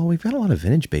 And I was like, well, we've got a lot of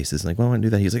vintage basses. And like, well, I want to do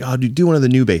that. He's like, oh, do one of the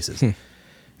new basses.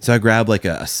 So I grab like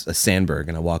a Sandberg,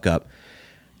 and I walk up,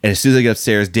 and as soon as I get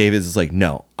upstairs, David's like,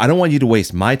 no, I don't want you to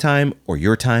waste my time or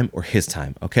your time or his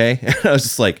time. Okay. And I was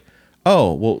just like,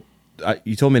 oh, well,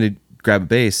 you told me to grab a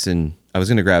bass, and I was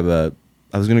going to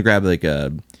grab like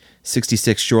a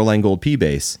 66 Shoreline Gold P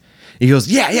bass. He goes,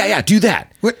 yeah, do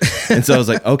that. What? And so I was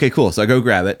like, okay, cool. So I go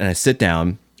grab it, and I sit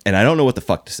down, and I don't know what the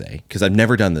fuck to say because I've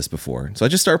never done this before. So I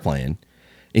just start playing.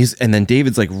 And then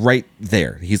David's like right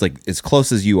there. He's like as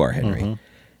close as you are, Henry. Mm-hmm.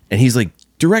 And he's like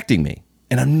directing me,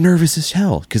 and I'm nervous as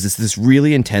hell because it's this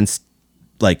really intense,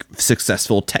 like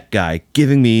successful tech guy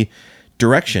giving me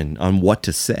direction on what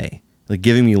to say, like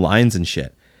giving me lines and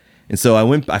shit. And so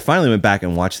I finally went back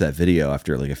and watched that video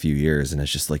after like a few years, and it's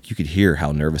just like you could hear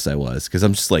how nervous I was, because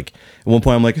I'm just like, at one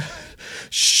point I'm like,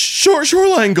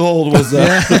 shoreline gold was was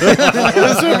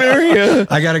a very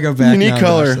I gotta go back. unique now and watch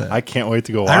color. that. I can't wait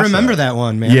to go watch I remember that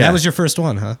one, man. Yeah. That was your first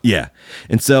one, huh? Yeah.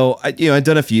 And so I'd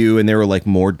done a few, and they were like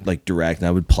more like direct, and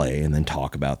I would play and then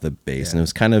talk about the bass, and it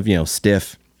was kind of,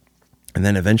 stiff. And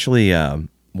then eventually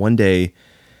one day,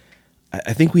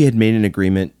 I think we had made an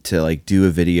agreement to like do a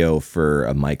video for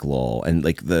a Mike Lowell, and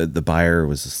like the buyer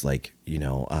was just like, we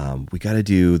got to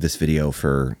do this video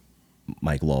for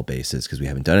Mike Lowell basses because we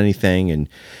haven't done anything and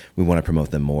we want to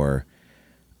promote them more.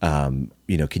 Can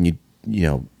you,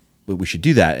 we should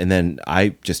do that. And then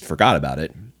I just forgot about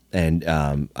it. And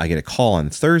I get a call on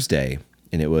Thursday,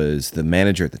 and it was the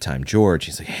manager at the time, George.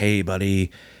 He's like, "Hey, buddy,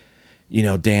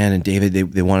 Dan and David,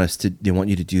 they want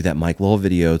you to do that Mike Lowell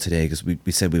video today because we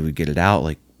said we would get it out.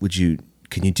 Like,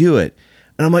 can you do it?"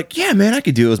 And I'm like, "Yeah, man, I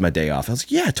could do it." It was my day off. I was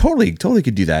like, "Yeah, totally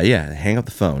could do that." Yeah, hang up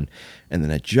the phone. And then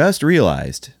I just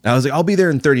realized, I was like, "I'll be there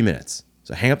in 30 minutes."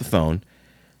 So I hang up the phone,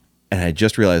 and I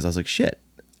just realized, I was like, "Shit,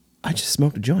 I just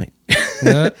smoked a joint."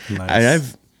 Nice.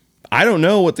 And I don't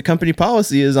know what the company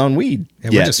policy is on weed. Yeah,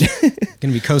 we're just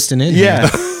gonna be coasting in. Yeah.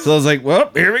 here. So I was like,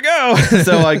 well, here we go.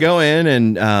 So I go in,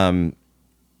 and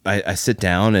I sit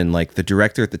down, and like the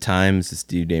director at the time is this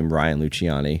dude named Ryan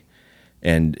Luciani,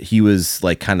 and he was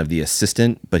like kind of the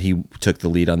assistant, but he took the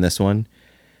lead on this one.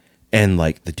 And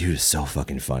like the dude is so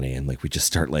fucking funny, and like we just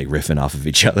start like riffing off of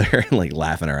each other and like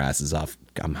laughing our asses off.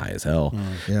 I'm high as hell,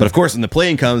 yeah. but of course when the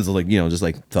playing comes, like just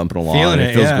like thumping along, Feeling and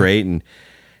it it, feels yeah. great.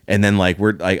 And then like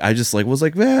I just like was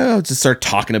like, well, I'll just start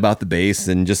talking about the bass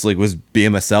and just like was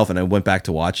being myself. And I went back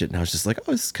to watch it, and I was just like,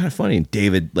 oh, this is kind of funny. And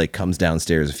David like comes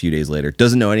downstairs a few days later,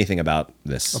 doesn't know anything about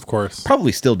this, Of course.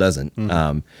 probably still doesn't.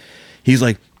 He's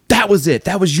like, that was it.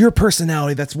 That was your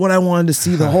personality. That's what I wanted to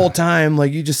see the whole time.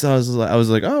 Like you just, I was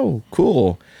like, oh,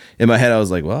 cool. In my head, I was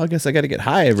like, well, I guess I got to get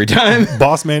high every time.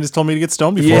 Boss man just told me to get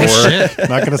stoned before Yeah, work. shit.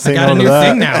 Not gonna say I got no a to new that.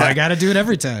 thing now. I got to do it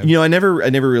every time. I never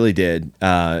really did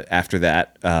after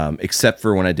that, except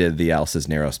for when I did the Al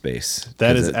Cisneros bass.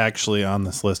 That 'Cause is it- actually on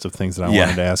this list of things that I Yeah.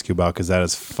 wanted to ask you about because that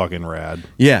is fucking rad.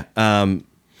 Yeah.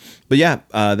 But yeah,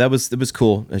 that was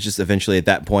cool. It's just eventually at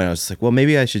that point, I was just like, well,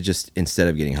 maybe I should just, instead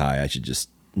of getting high, I should just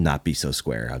not be so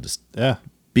square. I'll just Yeah.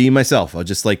 be myself. I'll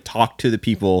just like talk to the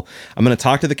people. I'm going to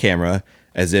talk to the camera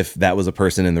as if that was a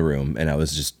person in the room, and I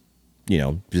was just,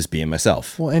 just being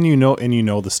myself. Well, and you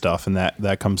know the stuff, and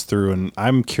that comes through. And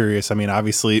I'm curious. I mean,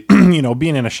 obviously,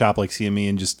 being in a shop like CME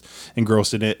and just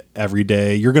engrossed in it every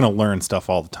day, you're gonna learn stuff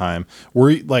all the time. Were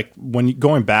you, like when you,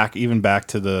 going back, even back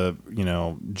to the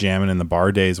jamming in the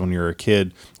bar days when you were a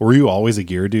kid, were you always a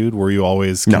gear dude? Were you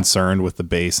always concerned with the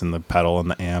bass and the pedal and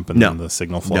the amp and No. then the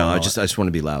signal flow? No, and I all just that? want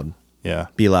to be loud. Yeah.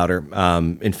 Be louder.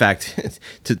 In fact,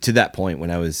 to that point, when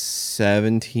I was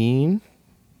 17,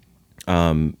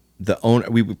 the owner,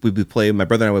 we would play, my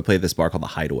brother and I would play this bar called the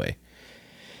Hideaway,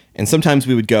 and sometimes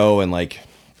we would go and like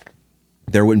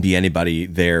there wouldn't be anybody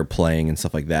there playing and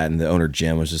stuff like that, and the owner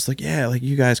Jim was just like, yeah, like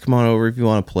you guys come on over if you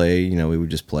want to play. We would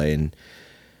just play, and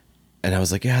I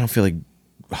was like, yeah, I don't feel like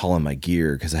hauling my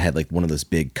gear because I had like one of those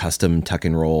big custom tuck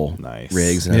and roll Nice.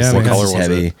 rigs, and Yeah, I was like, what this color is was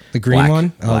heavy. it? The green Black.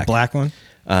 one? Oh, black one?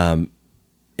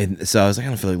 And so I was like, I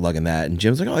don't feel like lugging that. And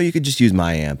Jim's like, oh, you could just use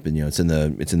my amp. And, it's in the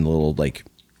little like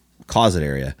closet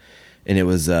area. And it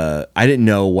was, I didn't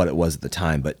know what it was at the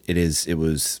time, but it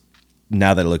was,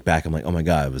 now that I look back, I'm like, oh my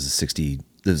God, it was it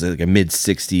was like a mid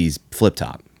 60s flip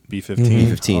top, B15.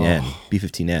 B15N,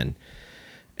 B15N.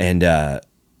 And,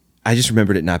 I just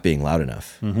remembered it not being loud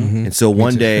enough. And so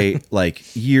one day, like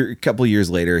a couple years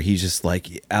later, he's just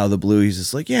like out of the blue. He's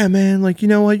just like, yeah, man, like, you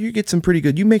know what? You get some pretty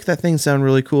good, you make that thing sound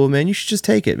really cool, man. You should just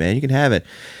take it, man. You can have it.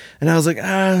 And I was like, it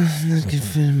can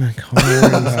fit in my car.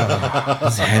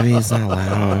 It's heavy. It's not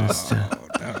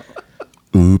loud.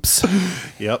 Oops.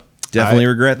 Yep. Definitely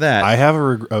regret that. I have a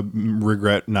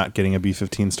regret not getting a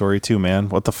B15 story too, man.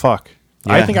 What the fuck?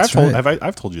 Yeah, I think that's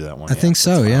I've told you that one. I think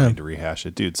so, It's yeah. fine to rehash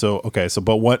it, dude. So okay,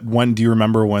 but when do you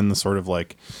remember when the sort of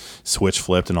like switch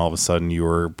flipped and all of a sudden you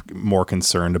were more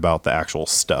concerned about the actual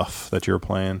stuff that you were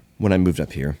playing? when I moved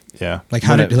up here. Yeah. Like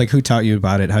who taught you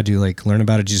about it? How do you like learn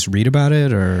about it? Did you just read about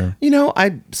it or?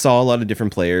 I saw a lot of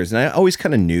different players, and I always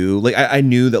kind of knew, like I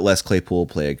knew that Les Claypool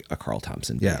played a Carl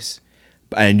Thompson Yeah. bass.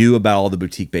 I knew about all the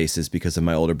boutique basses because of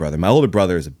my older brother. My older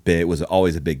brother was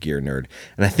always a big gear nerd,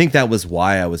 and I think that was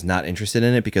why I was not interested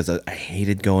in it, because I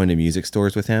hated going to music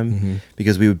stores with him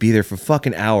because we would be there for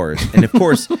fucking hours. And of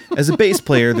course, as a bass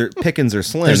player, their pickings are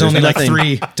slim. There's only like nothing-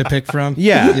 3 to pick from.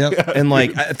 Yeah, Yep. and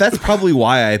like that's probably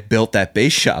why I built that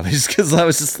bass shop, is because I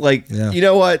was just like, Yeah. you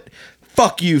know what?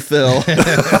 fuck you, Phil.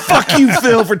 Fuck you,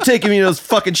 Phil, for taking me to those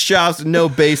fucking shops with no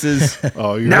bases.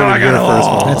 Oh, you're Now ready I to go got first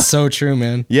all. one. That's so true,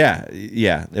 man. Yeah.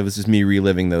 It was just me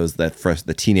reliving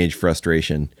the teenage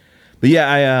frustration. But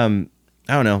yeah,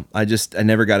 I don't know. I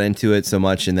never got into it so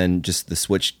much, and then just the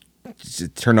switch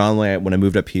turned on when I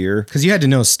moved up here. Because you had to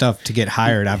know stuff to get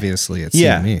hired, obviously, at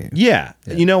Yeah, CME. yeah.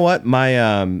 You know what?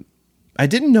 I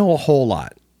didn't know a whole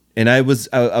lot, and I was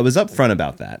upfront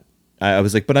about that. I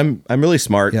was like, but I'm really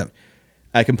smart. Yep.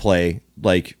 I can play.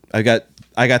 Like I got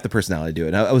the personality to do it.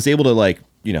 And I was able to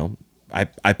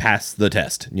I passed the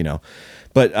test.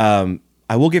 But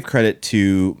I will give credit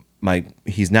to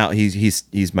he's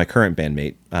my current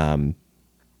bandmate.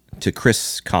 To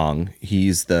Chris Kong,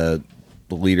 he's the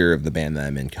leader of the band that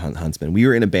I'm in, Huntsman. We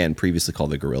were in a band previously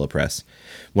called the Gorilla Press.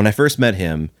 When I first met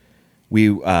him, we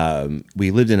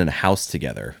lived in a house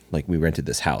together. Like we rented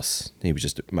this house. He was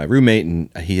just my roommate,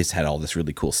 and he just had all this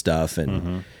really cool stuff.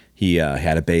 And he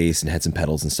had a bass and had some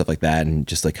pedals and stuff like that. And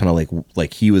just like kind of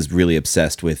like he was really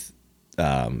obsessed with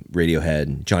Radiohead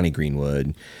and Johnny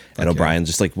Greenwood and O'Brien,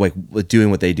 just like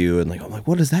doing what they do. And like I'm like,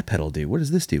 what does that pedal do? What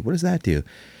does this do? What does that do?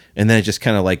 And then I just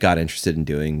kind of like got interested in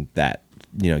doing that.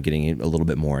 Getting a little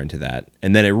bit more into that,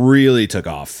 and then it really took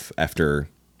off after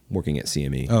working at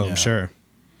CME. Oh, I'm sure.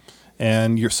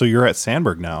 And you're at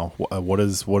Sandberg now. What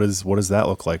does that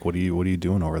look like? What are you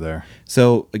doing over there?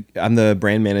 So I'm the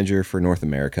brand manager for North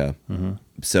America.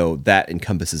 So that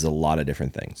encompasses a lot of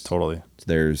different things. Totally. So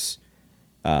there's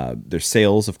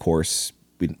sales, of course.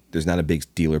 There's not a big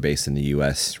dealer base in the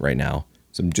U.S. right now,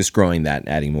 so I'm just growing that and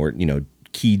adding more,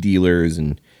 key dealers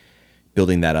and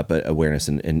building that up awareness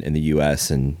in the U.S.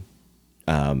 And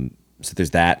so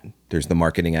there's that. There's the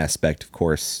marketing aspect, of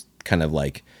course, kind of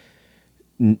like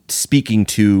speaking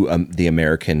to the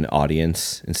American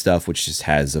audience and stuff, which just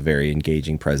has a very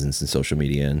engaging presence in social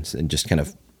media and just kind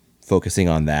of focusing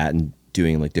on that and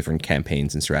doing like different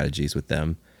campaigns and strategies with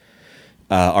them.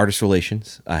 Artist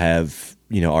relations. I have,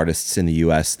 artists in the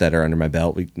U.S. that are under my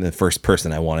belt. The first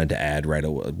person I wanted to add right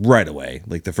away,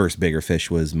 like the first bigger fish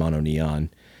was Mono Neon.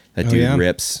 That dude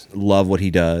rips. Love what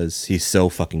he does. He's so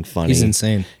fucking funny. He's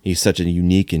insane. He's such a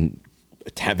unique and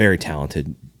very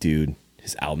talented dude.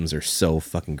 His albums are so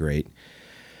fucking great.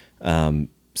 So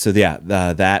yeah,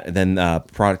 that and then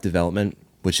product development,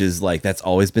 which is like that's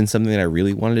always been something that I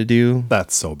really wanted to do.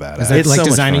 That's so badass. Is that It's like so much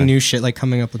designing fun. new shit, like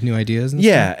coming up with new ideas? And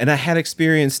Yeah, and I had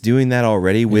experience doing that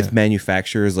already with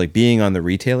manufacturers, like being on the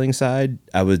retailing side.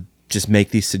 I would just make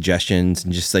these suggestions,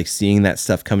 and just like seeing that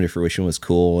stuff come to fruition was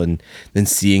cool, and then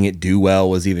seeing it do well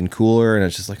was even cooler. And I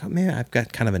was just like, oh man, I've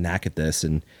got kind of a knack at this.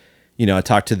 And I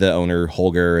talked to the owner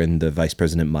Holger and the vice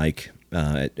president Mike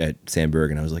at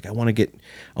Sandberg, and I was like, I want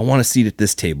a seat at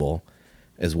this table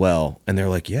as well. And they're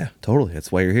like, yeah, totally,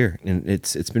 that's why you're here. And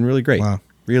it's been really great. Wow.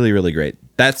 Really, really great.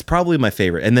 That's probably my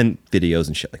favorite. And then videos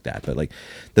and shit like that. But like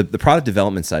the product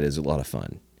development side is a lot of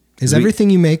fun. Is everything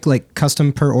you make like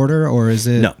custom per order, or is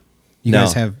it? No. You No.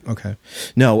 guys have okay.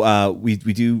 No, we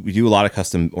do a lot of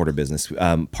custom order business.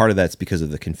 Part of that's because of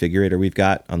the configurator we've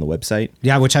got on the website.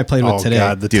 Yeah, which I played with Oh today.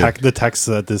 god, the Dude. text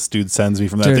that this dude sends me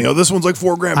from that Dude. thing. Oh, this one's like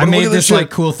 $4,000. I but made look at this shit.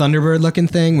 like cool Thunderbird looking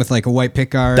thing with like a white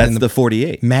pickguard That's and the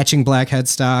 48. matching black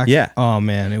headstock. Yeah. Oh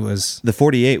man, it was. The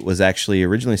 48 was actually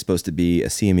originally supposed to be a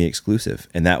CME exclusive,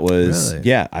 and that was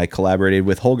Really? I collaborated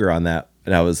with Holger on that,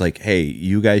 and I was like, hey,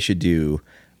 you guys should do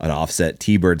an offset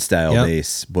T-Bird style Yep.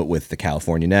 bass, but with the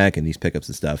California neck and these pickups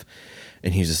and stuff.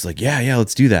 And he's just like, yeah,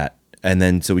 let's do that. And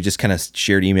then so we just kind of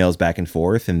shared emails back and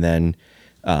forth, and then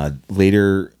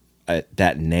later at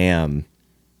that NAMM,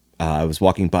 I was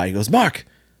walking by. He goes, Mark,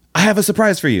 I have a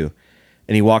surprise for you.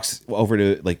 And he walks over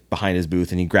to like behind his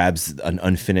booth, and he grabs an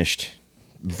unfinished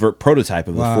prototype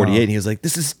of the Wow. 48. And he was like,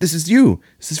 this is you.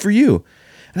 This is for you.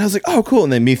 And I was like, oh, cool.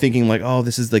 And then me thinking like, oh,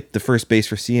 this is like the first bass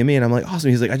for CME. And I'm like,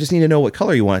 awesome. He's like, I just need to know what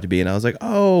color you want it to be. And I was like,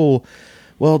 oh,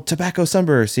 well, tobacco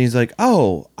sunburst. And he's like,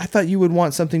 oh, I thought you would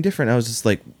want something different. I was just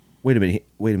like, wait a minute.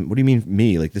 What do you mean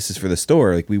me? Like, this is for the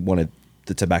store. Like, we wanted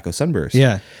the tobacco sunburst.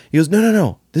 Yeah. He goes,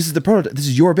 no. This is the prototype. This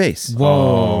is your bass.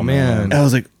 Whoa, man. And I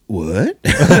was like, what?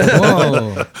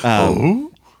 Whoa.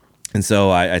 And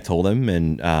so I told him,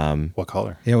 and What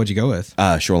color? Yeah, what'd you go with?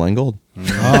 Shoreline Gold.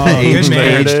 Oh, Aged- good man.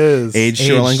 There it is. Aged Aged.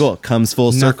 Shoreline Gold comes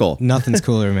full circle. Nothing's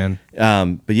cooler, man.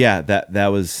 But yeah, that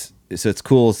was, so it's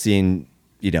cool seeing,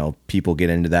 people get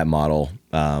into that model.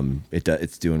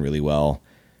 It's doing really well.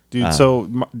 Dude, so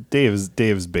Dave's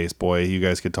bass boy. You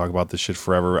guys could talk about this shit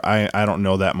forever. I don't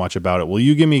know that much about it. Will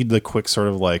you give me the quick sort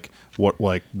of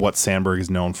what Sandberg is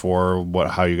known for?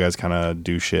 How you guys kind of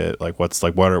do shit? Like what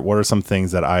are some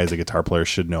things that I as a guitar player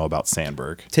should know about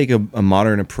Sandberg? Take a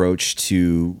modern approach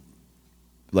to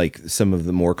like some of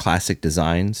the more classic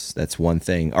designs. That's one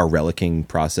thing. Our relicing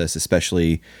process,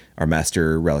 especially our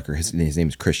master relicer, his name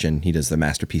is Christian. He does the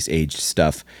Masterpiece aged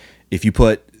stuff. If you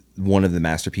put one of the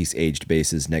Masterpiece aged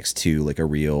bases next to like a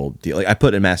real deal, like I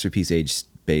put a Masterpiece aged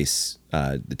bass,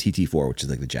 the TT4, which is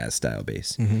like the jazz style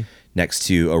bass, next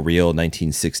to a real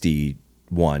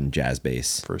 1961 jazz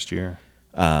bass. First year.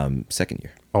 Second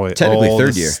year. Oh, wait. Technically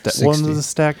third the year. One of the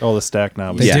stack. Oh, the stack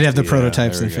now. They Yeah. did have the Yeah,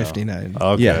 prototypes there in we go. '59,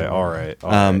 Okay. Yeah. All right.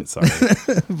 Sorry.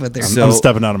 but they're So- I'm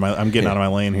stepping out of my. I'm getting out of my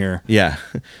lane here. Yeah.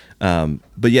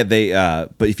 But yeah,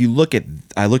 but if you look at,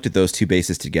 I looked at those two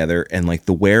bases together and like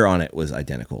the wear on it was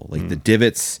identical. Like the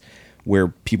divots where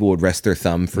people would rest their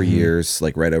thumb for years,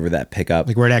 like right over that pickup.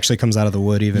 like where it actually comes out of the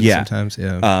wood, even Yeah. sometimes.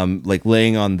 Yeah. Like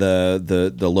laying on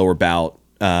the lower bout,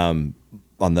 on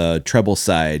the treble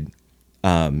side,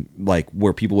 like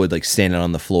where people would like stand out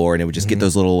on the floor and it would just get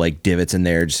those little like divots in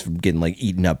there just from getting like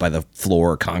eaten up by the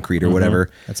floor or concrete or whatever.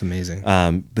 That's amazing.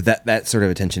 But that sort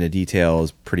of attention to detail is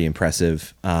pretty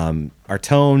impressive. Our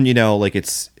tone, like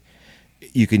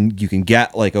you can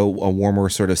get like a warmer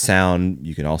sort of sound.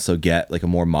 You can also get like a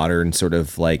more modern sort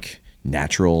of like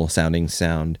natural sounding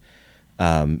sound.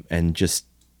 And just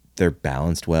they're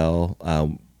balanced well.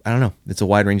 I don't know. It's a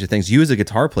wide range of things. You as a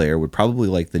guitar player would probably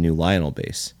like the new Lionel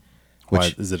bass.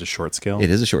 Why, is it a short scale? It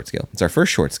is a short scale. It's our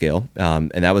first short scale.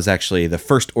 And that was actually the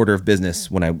first order of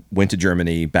business when I went to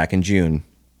Germany back in June.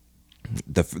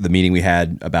 The meeting we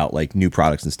had about like new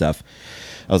products and stuff.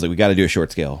 I was like, we got to do a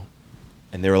short scale.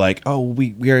 And they were like, oh, we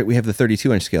have the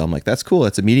 32-inch scale. I'm like, that's cool.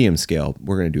 That's a medium scale.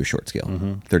 We're going to do a short scale,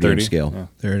 30-inch scale. Yeah.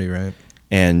 30, right?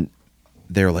 And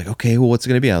they were like, okay, well, what's it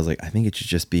going to be? I was like, I think it should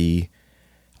just be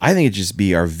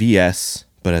our VS,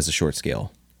 but as a short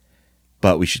scale.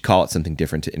 But we should call it something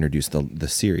different to introduce the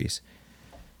series.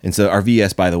 And so our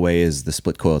VS, by the way, is the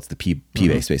split coil. It's the P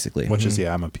bass, basically. Which is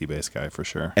I'm a P bass guy for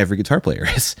sure. Every guitar player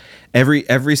is.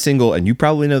 Every single, and you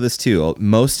probably know this too,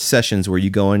 most sessions where you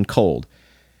go in cold,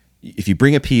 if you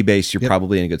bring a P bass, you're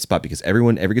probably in a good spot because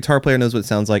every guitar player knows what it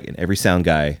sounds like and every sound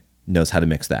guy knows how to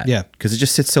mix that. Yeah. Because it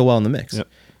just sits so well in the mix. Yep.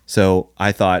 So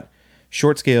I thought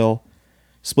short scale,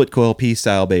 split coil, P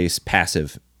style bass,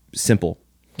 passive, simple.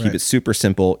 Keep Right. it super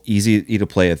simple, easy to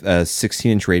play. A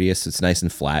 16-inch radius. It's nice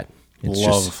and flat. It's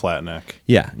Love a flat neck.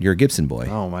 Yeah, you're a Gibson boy.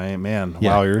 Oh my man!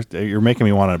 Yeah. Wow, you're making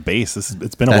me want a bass. It's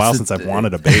been a That's while the- since I've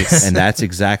wanted a bass. And that's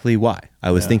exactly why.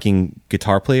 I was thinking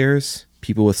guitar players,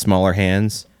 people with smaller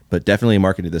hands, but definitely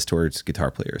marketed this towards guitar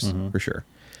players for sure.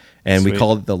 And we Sweet.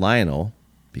 called it the Lionel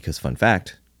because, fun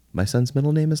fact, my son's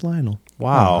middle name is Lionel.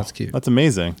 Wow, Oh, that's cute. That's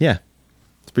amazing. Yeah,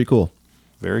 it's pretty cool.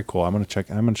 Very cool. I'm gonna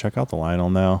check out the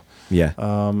Lionel now. Yeah.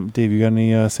 Dave, you got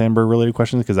any Sandberg related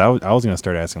questions? Because I was gonna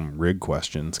start asking rig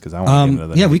questions because I want to get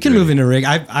into the Yeah, we can move nitty-gritty. into rig.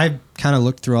 I kind of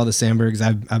looked through all the Sandbergs.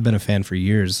 I've been a fan for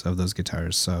years of those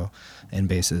guitars, so and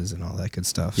basses and all that good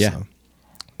stuff. Yeah. So.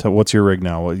 So what's your rig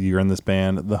now? You're in this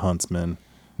band, the Huntsman.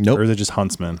 Nope. Or is it just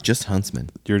Huntsman? Just Huntsman.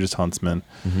 You're just Huntsman.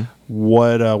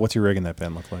 What's your rig in that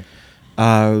band look like?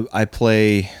 I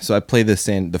play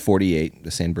the 48,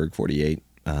 the Sandberg 48.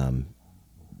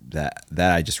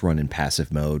 That I just run in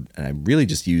passive mode, and I really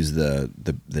just use the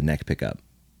neck pickup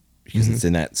because it's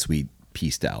in that sweet P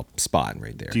style spot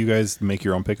right there. Do you guys make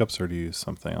your own pickups or do you use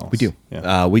something else? We do.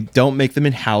 Yeah. We don't make them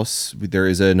in house. There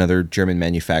is another German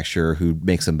manufacturer who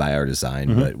makes them by our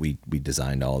design, but we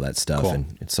designed all that stuff, Cool.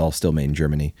 and it's all still made in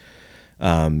Germany.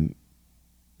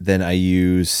 Then I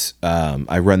use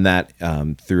I run that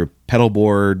through a pedal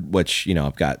board, which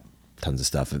I've got tons of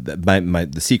stuff.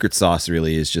 The secret sauce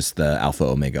really is just the Alpha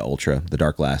Omega Ultra, the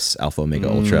Dark Glass Alpha Omega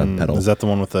Ultra pedal. Is that the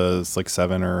one with the like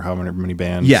 7 or how many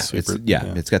bands? Yeah, Super-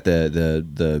 it's got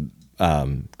the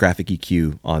graphic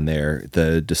EQ on there.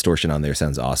 The distortion on there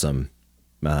sounds awesome.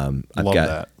 I've Love got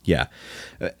that. Yeah,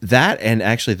 that and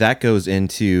actually that goes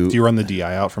into. Do you run the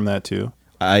DI out from that too?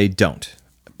 I don't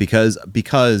because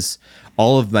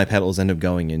all of my pedals end up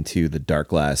going into the Dark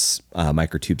Glass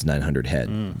Microtubes 900 head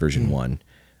version 1.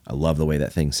 I love the way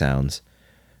that thing sounds.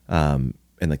 And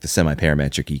like the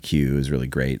semi-parametric EQ is really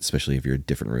great, especially if you're in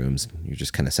different rooms. You're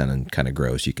just kind of sounding kind of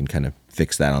gross. You can kind of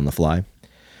fix that on the fly.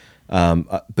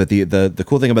 But the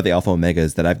cool thing about the Alpha Omega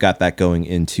is that I've got that going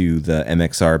into the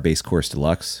MXR Bass Chorus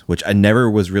Deluxe, which I never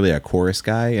was really a chorus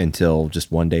guy until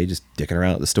just one day, just dicking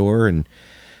around at the store, and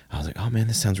I was like, oh man,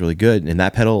 this sounds really good. And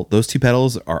that pedal, those two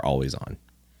pedals are always on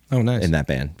Oh, nice. in that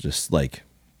band. Just like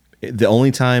the only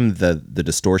time the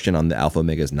distortion on the Alpha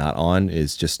Omega is not on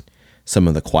is just some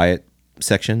of the quiet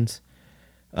sections.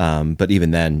 But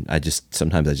even then,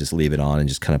 sometimes I just leave it on and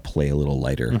just kind of play a little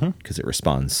lighter because it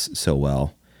responds so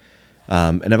well.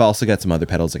 And I've also got some other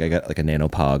pedals. Like I got like a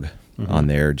Nanopog on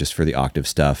there just for the octave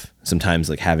stuff. Sometimes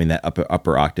like having that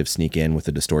upper octave sneak in with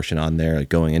the distortion on there, like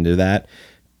going into that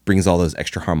brings all those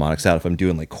extra harmonics out. If I'm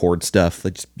doing like chord stuff,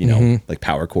 like just, like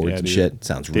power chords and dude. shit,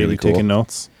 sounds Davey really cool. taking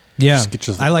notes. Yeah, Just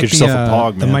get I like yourself the a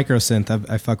Pog, the man. micro synth.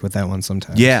 I fuck with that one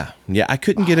sometimes. Yeah. I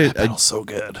couldn't get That pedal's so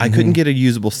good. I couldn't get a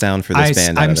usable sound for this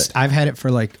band out of it. I've had it for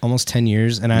like almost 10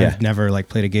 years and I've Yeah. never like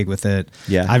played a gig with it.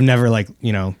 Yeah. I've never like,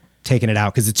 taken it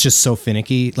out because it's just so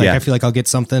finicky. Like Yeah. I feel like I'll get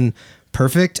something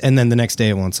perfect and then the next day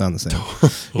it won't sound the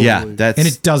same. Yeah, that's And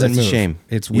it doesn't that's a move. shame.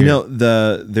 It's You know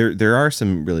weird. there are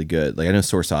some really good. Like I know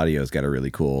Source Audio's got a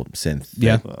really cool synth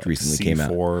Yeah. that recently came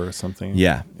out. C4 or something.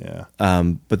 Yeah. Yeah.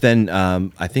 But then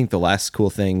I think the last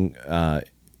cool thing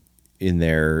in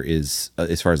there is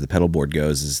as far as the pedal board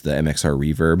goes is the MXR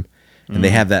Reverb, and they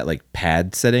have that like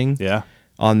pad setting Yeah.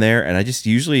 on there, and I just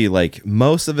usually like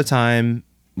most of the time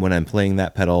when I'm playing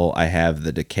that pedal, I have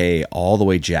the decay all the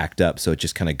way jacked up, so it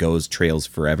just kind of trails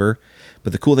forever.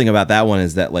 But the cool thing about that one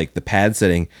is that like the pad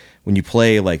setting, when you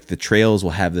play, like the trails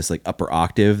will have this like upper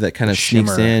octave that kind of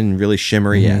sneaks shimmer. in, really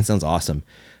shimmery. Yeah, it sounds awesome.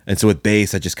 And so with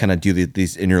bass, I just kind of do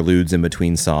these interludes in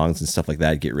between songs and stuff like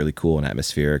that, get really cool and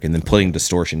atmospheric. And then putting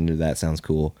distortion into that sounds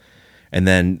cool. And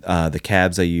then the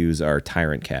cabs I use are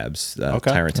Tyrant cabs.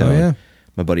 Okay. Tyrant Oh, Tone. yeah.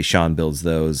 My buddy Sean builds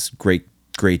those. Great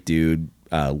dude.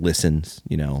 Listens,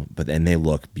 and they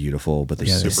look beautiful, but they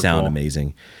Yeah, they're sound cool.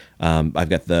 amazing. I've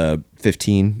got the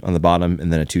 15 on the bottom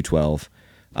and then a 212.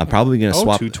 I'm probably going to Oh,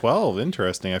 swap. 212.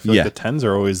 Interesting. I feel Yeah. like the 10s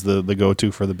are always the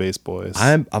go-to for the bass boys.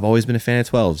 I've always been a fan of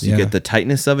 12s. You Yeah. get the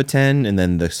tightness of a 10 and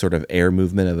then the sort of air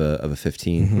movement of a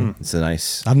 15. Mm-hmm. It's a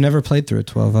nice, I've never played through a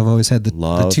 12. I've always had the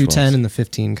Love 210 12s. and the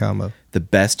 15 combo. the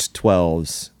best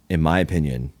 12s, in my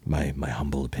opinion, my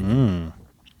humble opinion,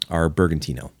 are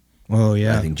Bergantino. Oh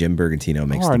yeah. I think Jim Bergantino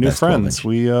makes Oh, the our new best 12 friends. inch.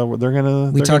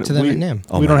 We talked to them at NAMM.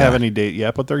 Oh we my don't have God. any date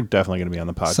yet, but they're definitely gonna be on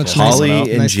the podcast. Such nice- Holly Nice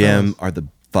and Jim fellas. are the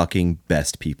fucking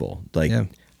best people. Like Yeah.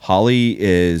 Holly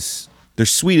they're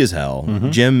sweet as hell.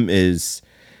 Mm-hmm. Jim is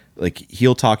like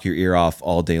he'll talk your ear off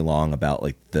all day long about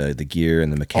like the gear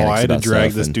and the Oh, mechanics. I had to about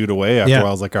drag stuff this and- dude away after Yeah.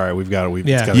 I was like, all right, we've got to.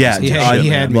 Yeah. Yeah, He had- I he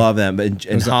had me. love them. But and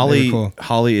they were Holly, cool.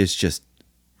 Holly is just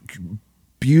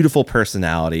beautiful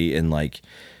personality, and like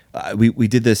we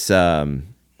did this.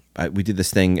 We did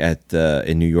this thing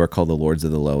in New York called the Lords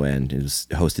of the Low End. It was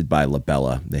hosted by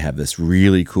Labella. They have this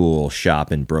really cool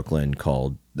shop in Brooklyn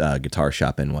called Guitar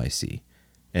Shop NYC,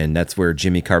 and that's where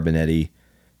Jimmy Carbonetti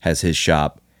has his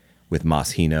shop with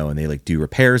Mas Hino, and they like do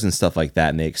repairs and stuff like that.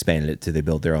 And they expanded it to they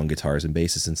build their own guitars and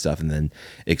basses and stuff, and then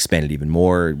expanded even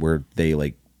more where they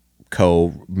like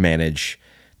co-manage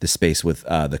the space with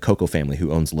the Coco family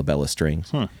who owns Labella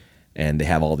Strings. And they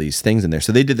have all these things in there.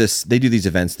 So they do these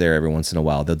events there every once in a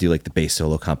while. They'll do like the bass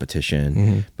solo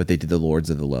competition, but they did the Lords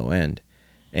of the Low End.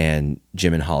 And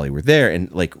Jim and Holly were there. And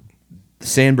like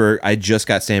Sandberg, I just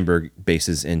got Sandberg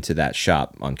basses into that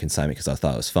shop on consignment because I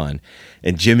thought it was fun.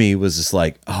 And Jimmy was just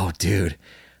like, oh, dude,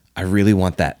 I really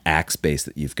want that axe bass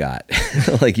that you've got.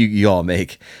 Like you all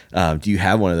make. Do you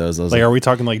have one of those? I was Like, are we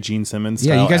talking like Gene Simmons?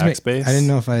 Yeah, style you guys axe make. bass? I didn't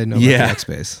know if I know about Yeah. the X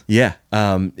bass. Yeah.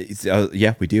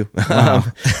 Yeah, we do.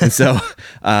 And so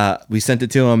we sent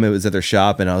it to him. It was at their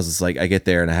shop, and I was just like, I get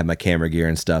there and I have my camera gear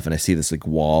and stuff, and I see this like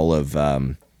wall of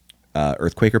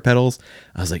Earthquaker pedals.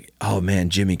 I was like, oh man,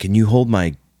 Jimmy, can you hold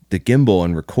the gimbal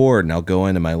and record? And I'll go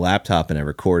into my laptop, and I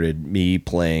recorded me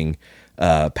playing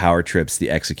Power Trips,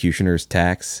 the Executioner's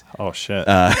Tax. Oh shit!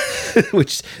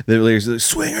 Which the lyrics are like,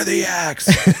 swing or the axe.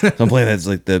 So I'm playing that's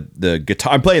like the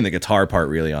guitar. I'm playing the guitar part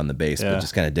really on the bass, Yeah. but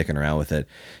just kind of dicking around with it.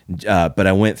 But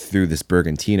I went through this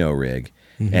Bergantino rig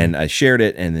and I shared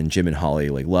it, and then Jim and Holly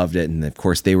like loved it, and of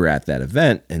course they were at that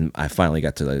event, and I finally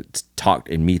got to like, talk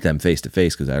and meet them face to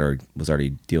face because I was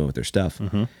already dealing with their stuff,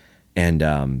 and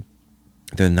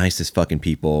they're the nicest fucking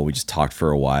people. We just talked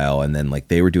for a while, and then like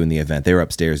they were doing the event. They were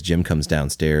upstairs. Jim comes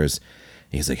downstairs.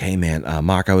 And he's like, "Hey man,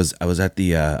 Mark, I was at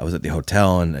the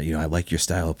hotel, and I like your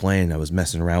style of playing. I was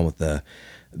messing around with the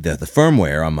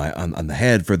firmware on the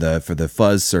head for the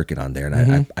fuzz circuit on there,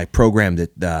 and I programmed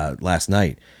it last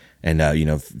night, and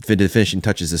did the finishing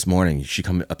touches this morning. You should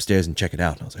come upstairs and check it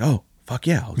out." And I was like, "Oh fuck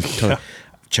yeah, I'll totally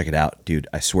check it out, dude.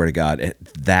 I swear to God,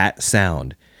 that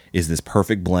sound is this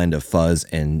perfect blend of fuzz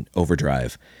and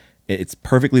overdrive. It's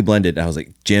perfectly blended." And I was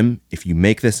like, "Jim, if you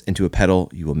make this into a pedal,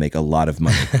 you will make a lot of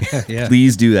money. Yeah.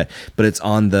 Please do that." But it's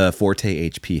on the Forte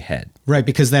HP head. Right,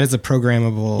 because that is a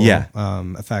programmable Yeah.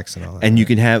 effects and all that. And you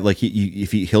can have like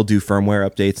he'll do firmware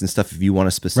updates and stuff. If you want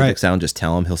a specific Right. sound, just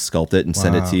tell him. He'll sculpt it and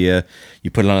send it Wow. to you.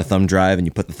 You put it on a thumb drive, and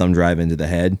you put the thumb drive into the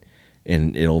head,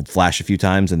 and it'll flash a few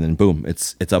times, and then boom,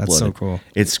 it's uploaded. so cool.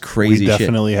 It's We crazy shit.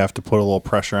 definitely have to put a little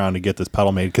pressure on to get this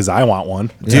pedal made because I want one.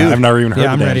 Dude. I've never even heard Yeah,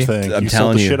 the I'm damn ready. thing. I'm you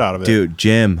telling sold the you, shit out of it. dude.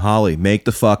 Jim, Holly, make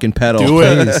the fucking pedal. Do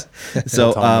it.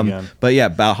 So, Tell me again. but yeah,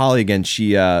 about Holly again.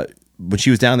 She, when she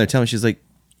was down there telling me, she's like,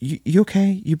 "You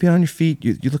okay? You been on your feet?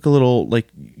 You look a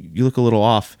little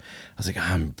off." I was like,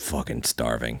 "I'm fucking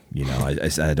starving." You know, I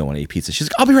said I don't want to eat pizza. She's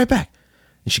like, "I'll be right back."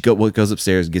 And she goes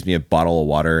upstairs, gives me a bottle of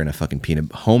water and a fucking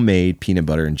homemade peanut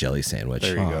butter and jelly sandwich.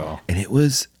 There you go. And it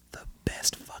was the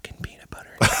best fucking peanut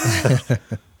butter and jelly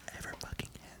ever fucking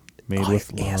had. Made All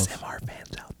with your love. ASMR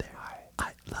fans out there,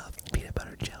 I love peanut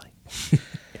butter and jelly.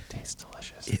 It tastes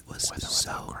delicious. It was With or so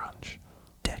without crunch.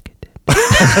 decadent.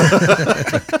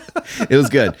 It was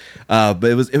good, but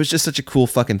it was just such a cool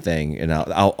fucking thing, and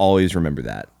I'll always remember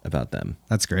that about them.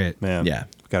 That's great. Man, Yeah.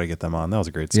 got to get them on. That was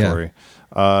a great Yeah. story.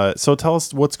 So tell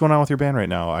us what's going on with your band right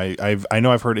now. I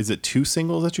know I've heard. Is it 2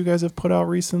 singles that you guys have put out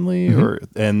recently, or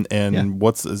and Yeah.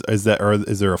 what's is that, or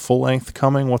is there a full length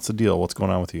coming? What's the deal? What's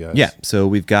going on with you guys? Yeah, so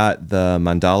we've got the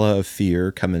Mandala of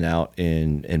Fear coming out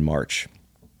in March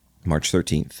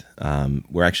 13th.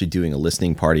 We're actually doing a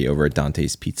listening party over at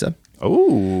Dante's Pizza,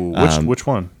 Oh, which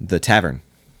one? the tavern.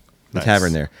 The Nice.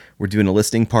 tavern there. We're doing a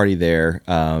listening party there.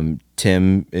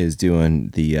 Tim is doing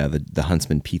the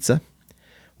Huntsman Pizza,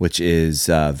 which is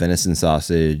venison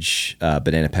sausage,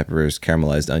 banana peppers,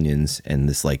 caramelized onions, and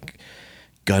this like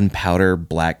gunpowder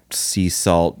black sea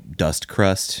salt dust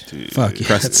crust. Fuck yeah,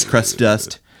 crust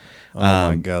dust. Oh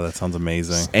my god, that sounds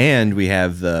amazing. And we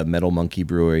have the Metal Monkey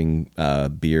Brewing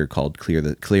beer called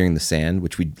Clearing the Sand,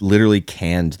 which we literally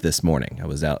canned this morning. I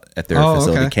was out at their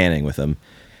facility okay. canning with them,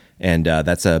 and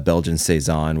that's a Belgian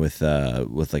saison with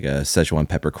like a Szechuan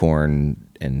peppercorn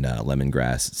and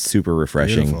lemongrass. It's super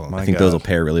refreshing. Beautiful. My I think those God. will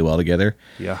pair really well together.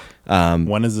 Yeah.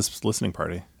 When is this listening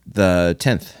party? The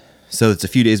 10th, so it's a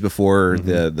few days before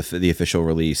the official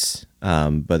release,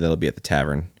 but that'll be at the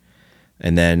tavern.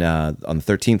 And then on the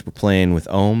 13th, we're playing with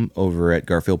Ohm over at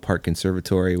Garfield Park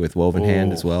Conservatory with Woven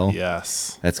Hand as well.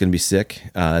 Yes. That's going to be sick.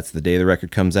 That's the day the record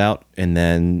comes out. And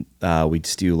then we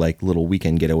just do like little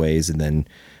weekend getaways, and then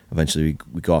eventually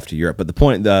we go off to Europe. But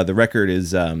the record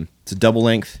is it's a double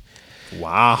length.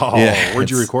 Wow. Where'd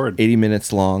you it's record? 80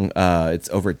 minutes long. It's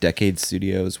over at Decade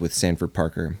Studios with Sanford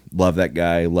Parker. Love that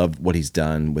guy. Love what he's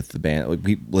done with the band. Like,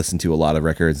 we listened to a lot of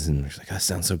records, and we're like, that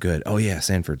sounds so good. Oh yeah,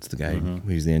 Sanford's the guy.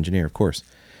 He's the engineer, of course.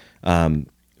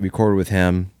 Recorded with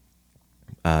him.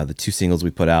 The 2 singles we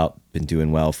put out been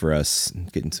doing well for us,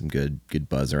 getting some good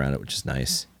buzz around it, which is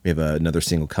nice. We have another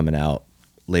single coming out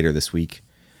later this week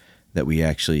that we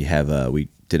actually have. We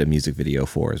did a music video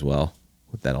for as well.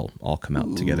 That'll all come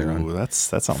out together on Ooh, that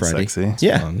sounds Friday. sexy.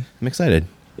 Yeah, fun. I'm excited.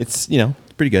 It's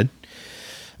pretty good.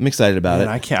 I'm excited about Man,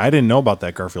 it. I didn't know about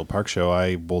that Garfield Park show.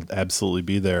 I will absolutely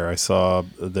be there. I saw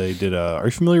they did are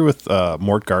you familiar with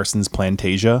Mort Garson's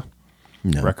Plantasia?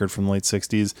 No. Record from the late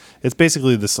 60s. It's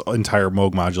basically this entire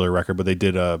Moog modular record, but they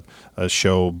did a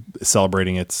show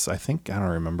celebrating its, I don't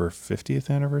remember, 50th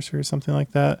anniversary or something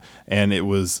like that. And it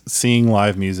was seeing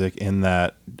live music in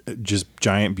that just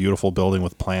giant, beautiful building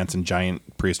with plants and giant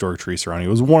prehistoric trees surrounding it.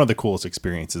 It was one of the coolest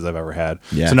experiences I've ever had.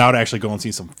 Yeah. So now to actually go and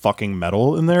see some fucking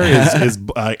metal in there is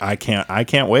I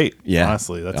can't wait. Yeah.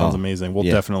 Honestly, that sounds Oh, amazing. We'll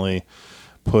yeah. definitely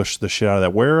push the shit out of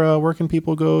that. Where can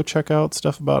people go check out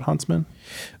stuff about Huntsman?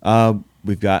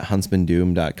 We've got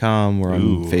huntsmandoom.com. We're on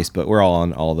Ooh. Facebook. We're all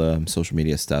on all the social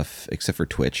media stuff except for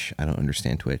Twitch. I don't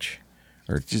understand Twitch.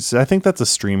 I think that's a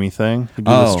streamy thing. You do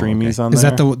the Oh, streamies okay. on Is there.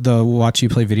 that the watch you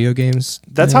play video games?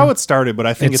 That's how it started, but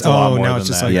I think it's a lot more now than it's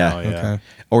just that. like Yeah. now, okay.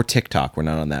 Or TikTok. We're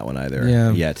not on that one either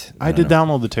Yeah. yet. I did don't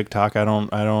know. download the TikTok. I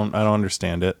don't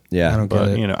understand it. Yeah. I don't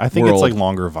But get it. I think We're it's like old.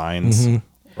 longer vines.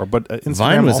 But Instagram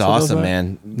Vine was also does awesome, that?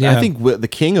 man. Yeah. I think the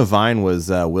king of Vine was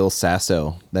Will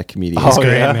Sasso, that comedian. Oh,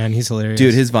 Great, yeah? man. He's hilarious.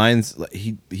 Dude, his Vines,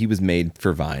 he was made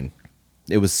for Vine.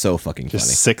 It was so fucking Just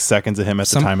funny. 6 seconds of him at the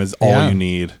Some- time is all yeah. you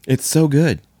need. It's so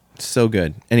good. So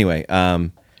good. Anyway,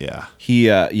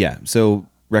 Yeah. so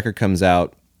record comes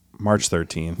out March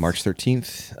 13th. March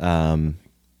 13th.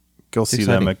 Go see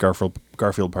exciting. them at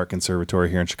Garfield Park Conservatory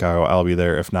here in Chicago. I'll be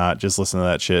there. If not, just listen to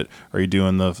that shit. Are you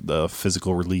doing the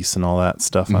physical release and all that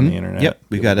stuff on the internet? Mm-hmm. Yep,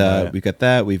 we've People can buy got it.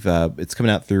 that. We've it's coming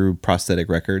out through Prosthetic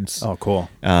Records. Oh, cool.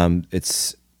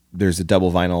 There's a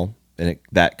double vinyl, and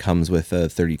that comes with a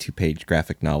 32-page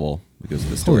graphic novel. It goes with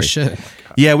the story. Holy shit.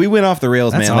 Yeah, we went off the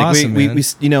rails, That's man. Like awesome, we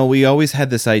man. we always had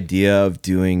this idea of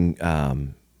doing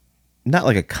not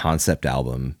like a concept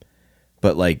album,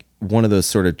 but like one of those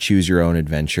sort of choose your own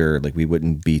adventure. Like we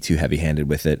wouldn't be too heavy-handed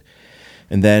with it.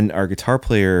 And then our guitar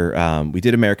player, we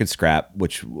did American Scrap,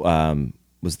 which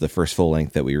was the first full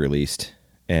length that we released.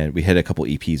 and we had a couple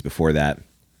EPs before that,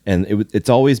 and it's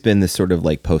always been this sort of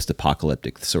like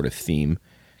post-apocalyptic sort of theme,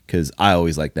 because I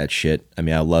always like that shit. I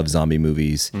mean, I love zombie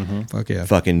movies. Fuck yeah.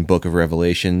 Fucking Book of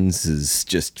Revelations is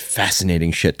just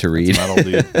fascinating shit to read. Metal,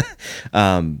 dude.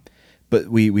 But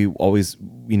we always,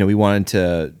 we wanted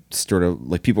to sort of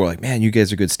like, people were like, man, you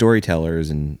guys are good storytellers,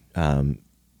 and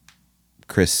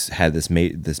Chris had this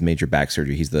major back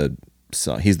surgery. He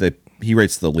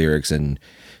writes the lyrics and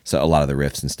so a lot of the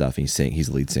riffs and stuff. And he's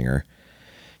the lead singer.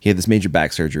 He had this major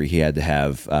back surgery. He had to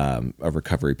have a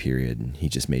recovery period, and he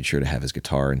just made sure to have his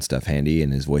guitar and stuff handy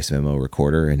and his voice memo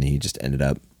recorder. And he just ended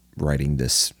up writing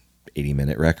this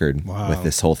 80-minute record with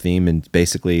this whole theme. And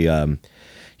basically,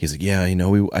 he's like, yeah, I know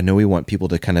we want people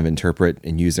to kind of interpret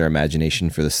and use their imagination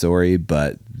for the story,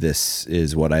 but this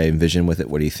is what I envision with it.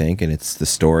 What do you think? And it's the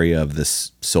story of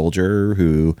this soldier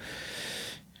who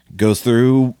goes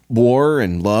through war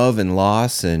and love and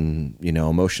loss and,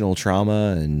 emotional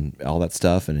trauma and all that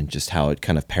stuff. And just how it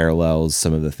kind of parallels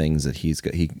some of the things that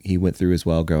he went through as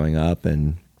well growing up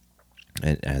and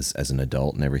as an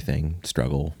adult and everything,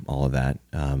 struggle, all of that.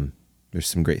 There's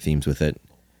some great themes with it.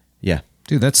 Yeah.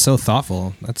 Dude, that's so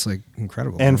thoughtful. That's like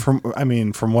incredible. And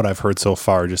from what I've heard so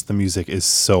far, just the music is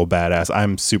so badass.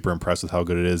 I'm super impressed with how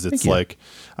good it is. It's like,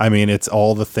 it's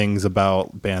all the things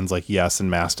about bands like Yes and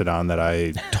Mastodon that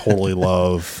I totally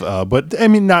love. But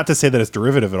not to say that it's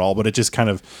derivative at all, but it just kind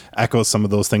of echoes some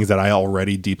of those things that I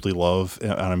already deeply love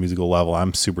on a musical level.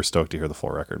 I'm super stoked to hear the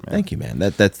full record, man. Thank you, man.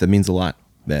 That means a lot.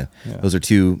 Yeah. Those are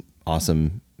two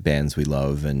awesome bands we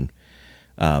love, and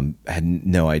had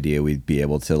no idea we'd be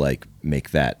able to like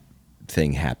make that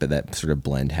thing happen, that sort of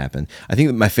blend happen. I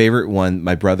think my favorite one,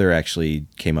 my brother actually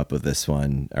came up with this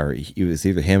one, or it was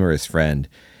either him or his friend,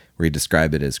 where he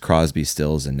described it as Crosby,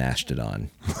 Stills, and Nashtadon.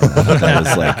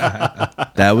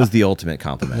 That was the ultimate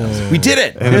compliment. We did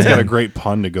it! And it's got a great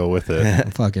pun to go with it.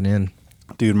 I'm fucking in.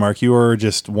 Dude, Mark, you are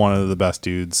just one of the best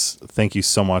dudes. Thank you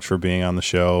so much for being on the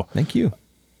show. Thank you.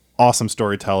 Awesome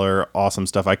storyteller, awesome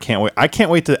stuff. I can't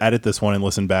wait to edit this one and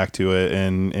listen back to it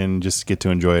and just get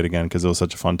to enjoy it again, because it was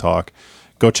such a fun talk.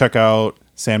 Go check out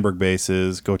Sandberg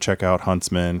Basses. Go check out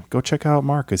Huntsman. Go check out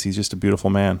Mark, because he's just a beautiful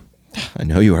man. I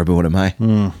know you are, but what am I?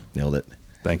 Nailed it.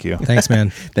 Thank you. Thanks, man.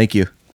 Thank you.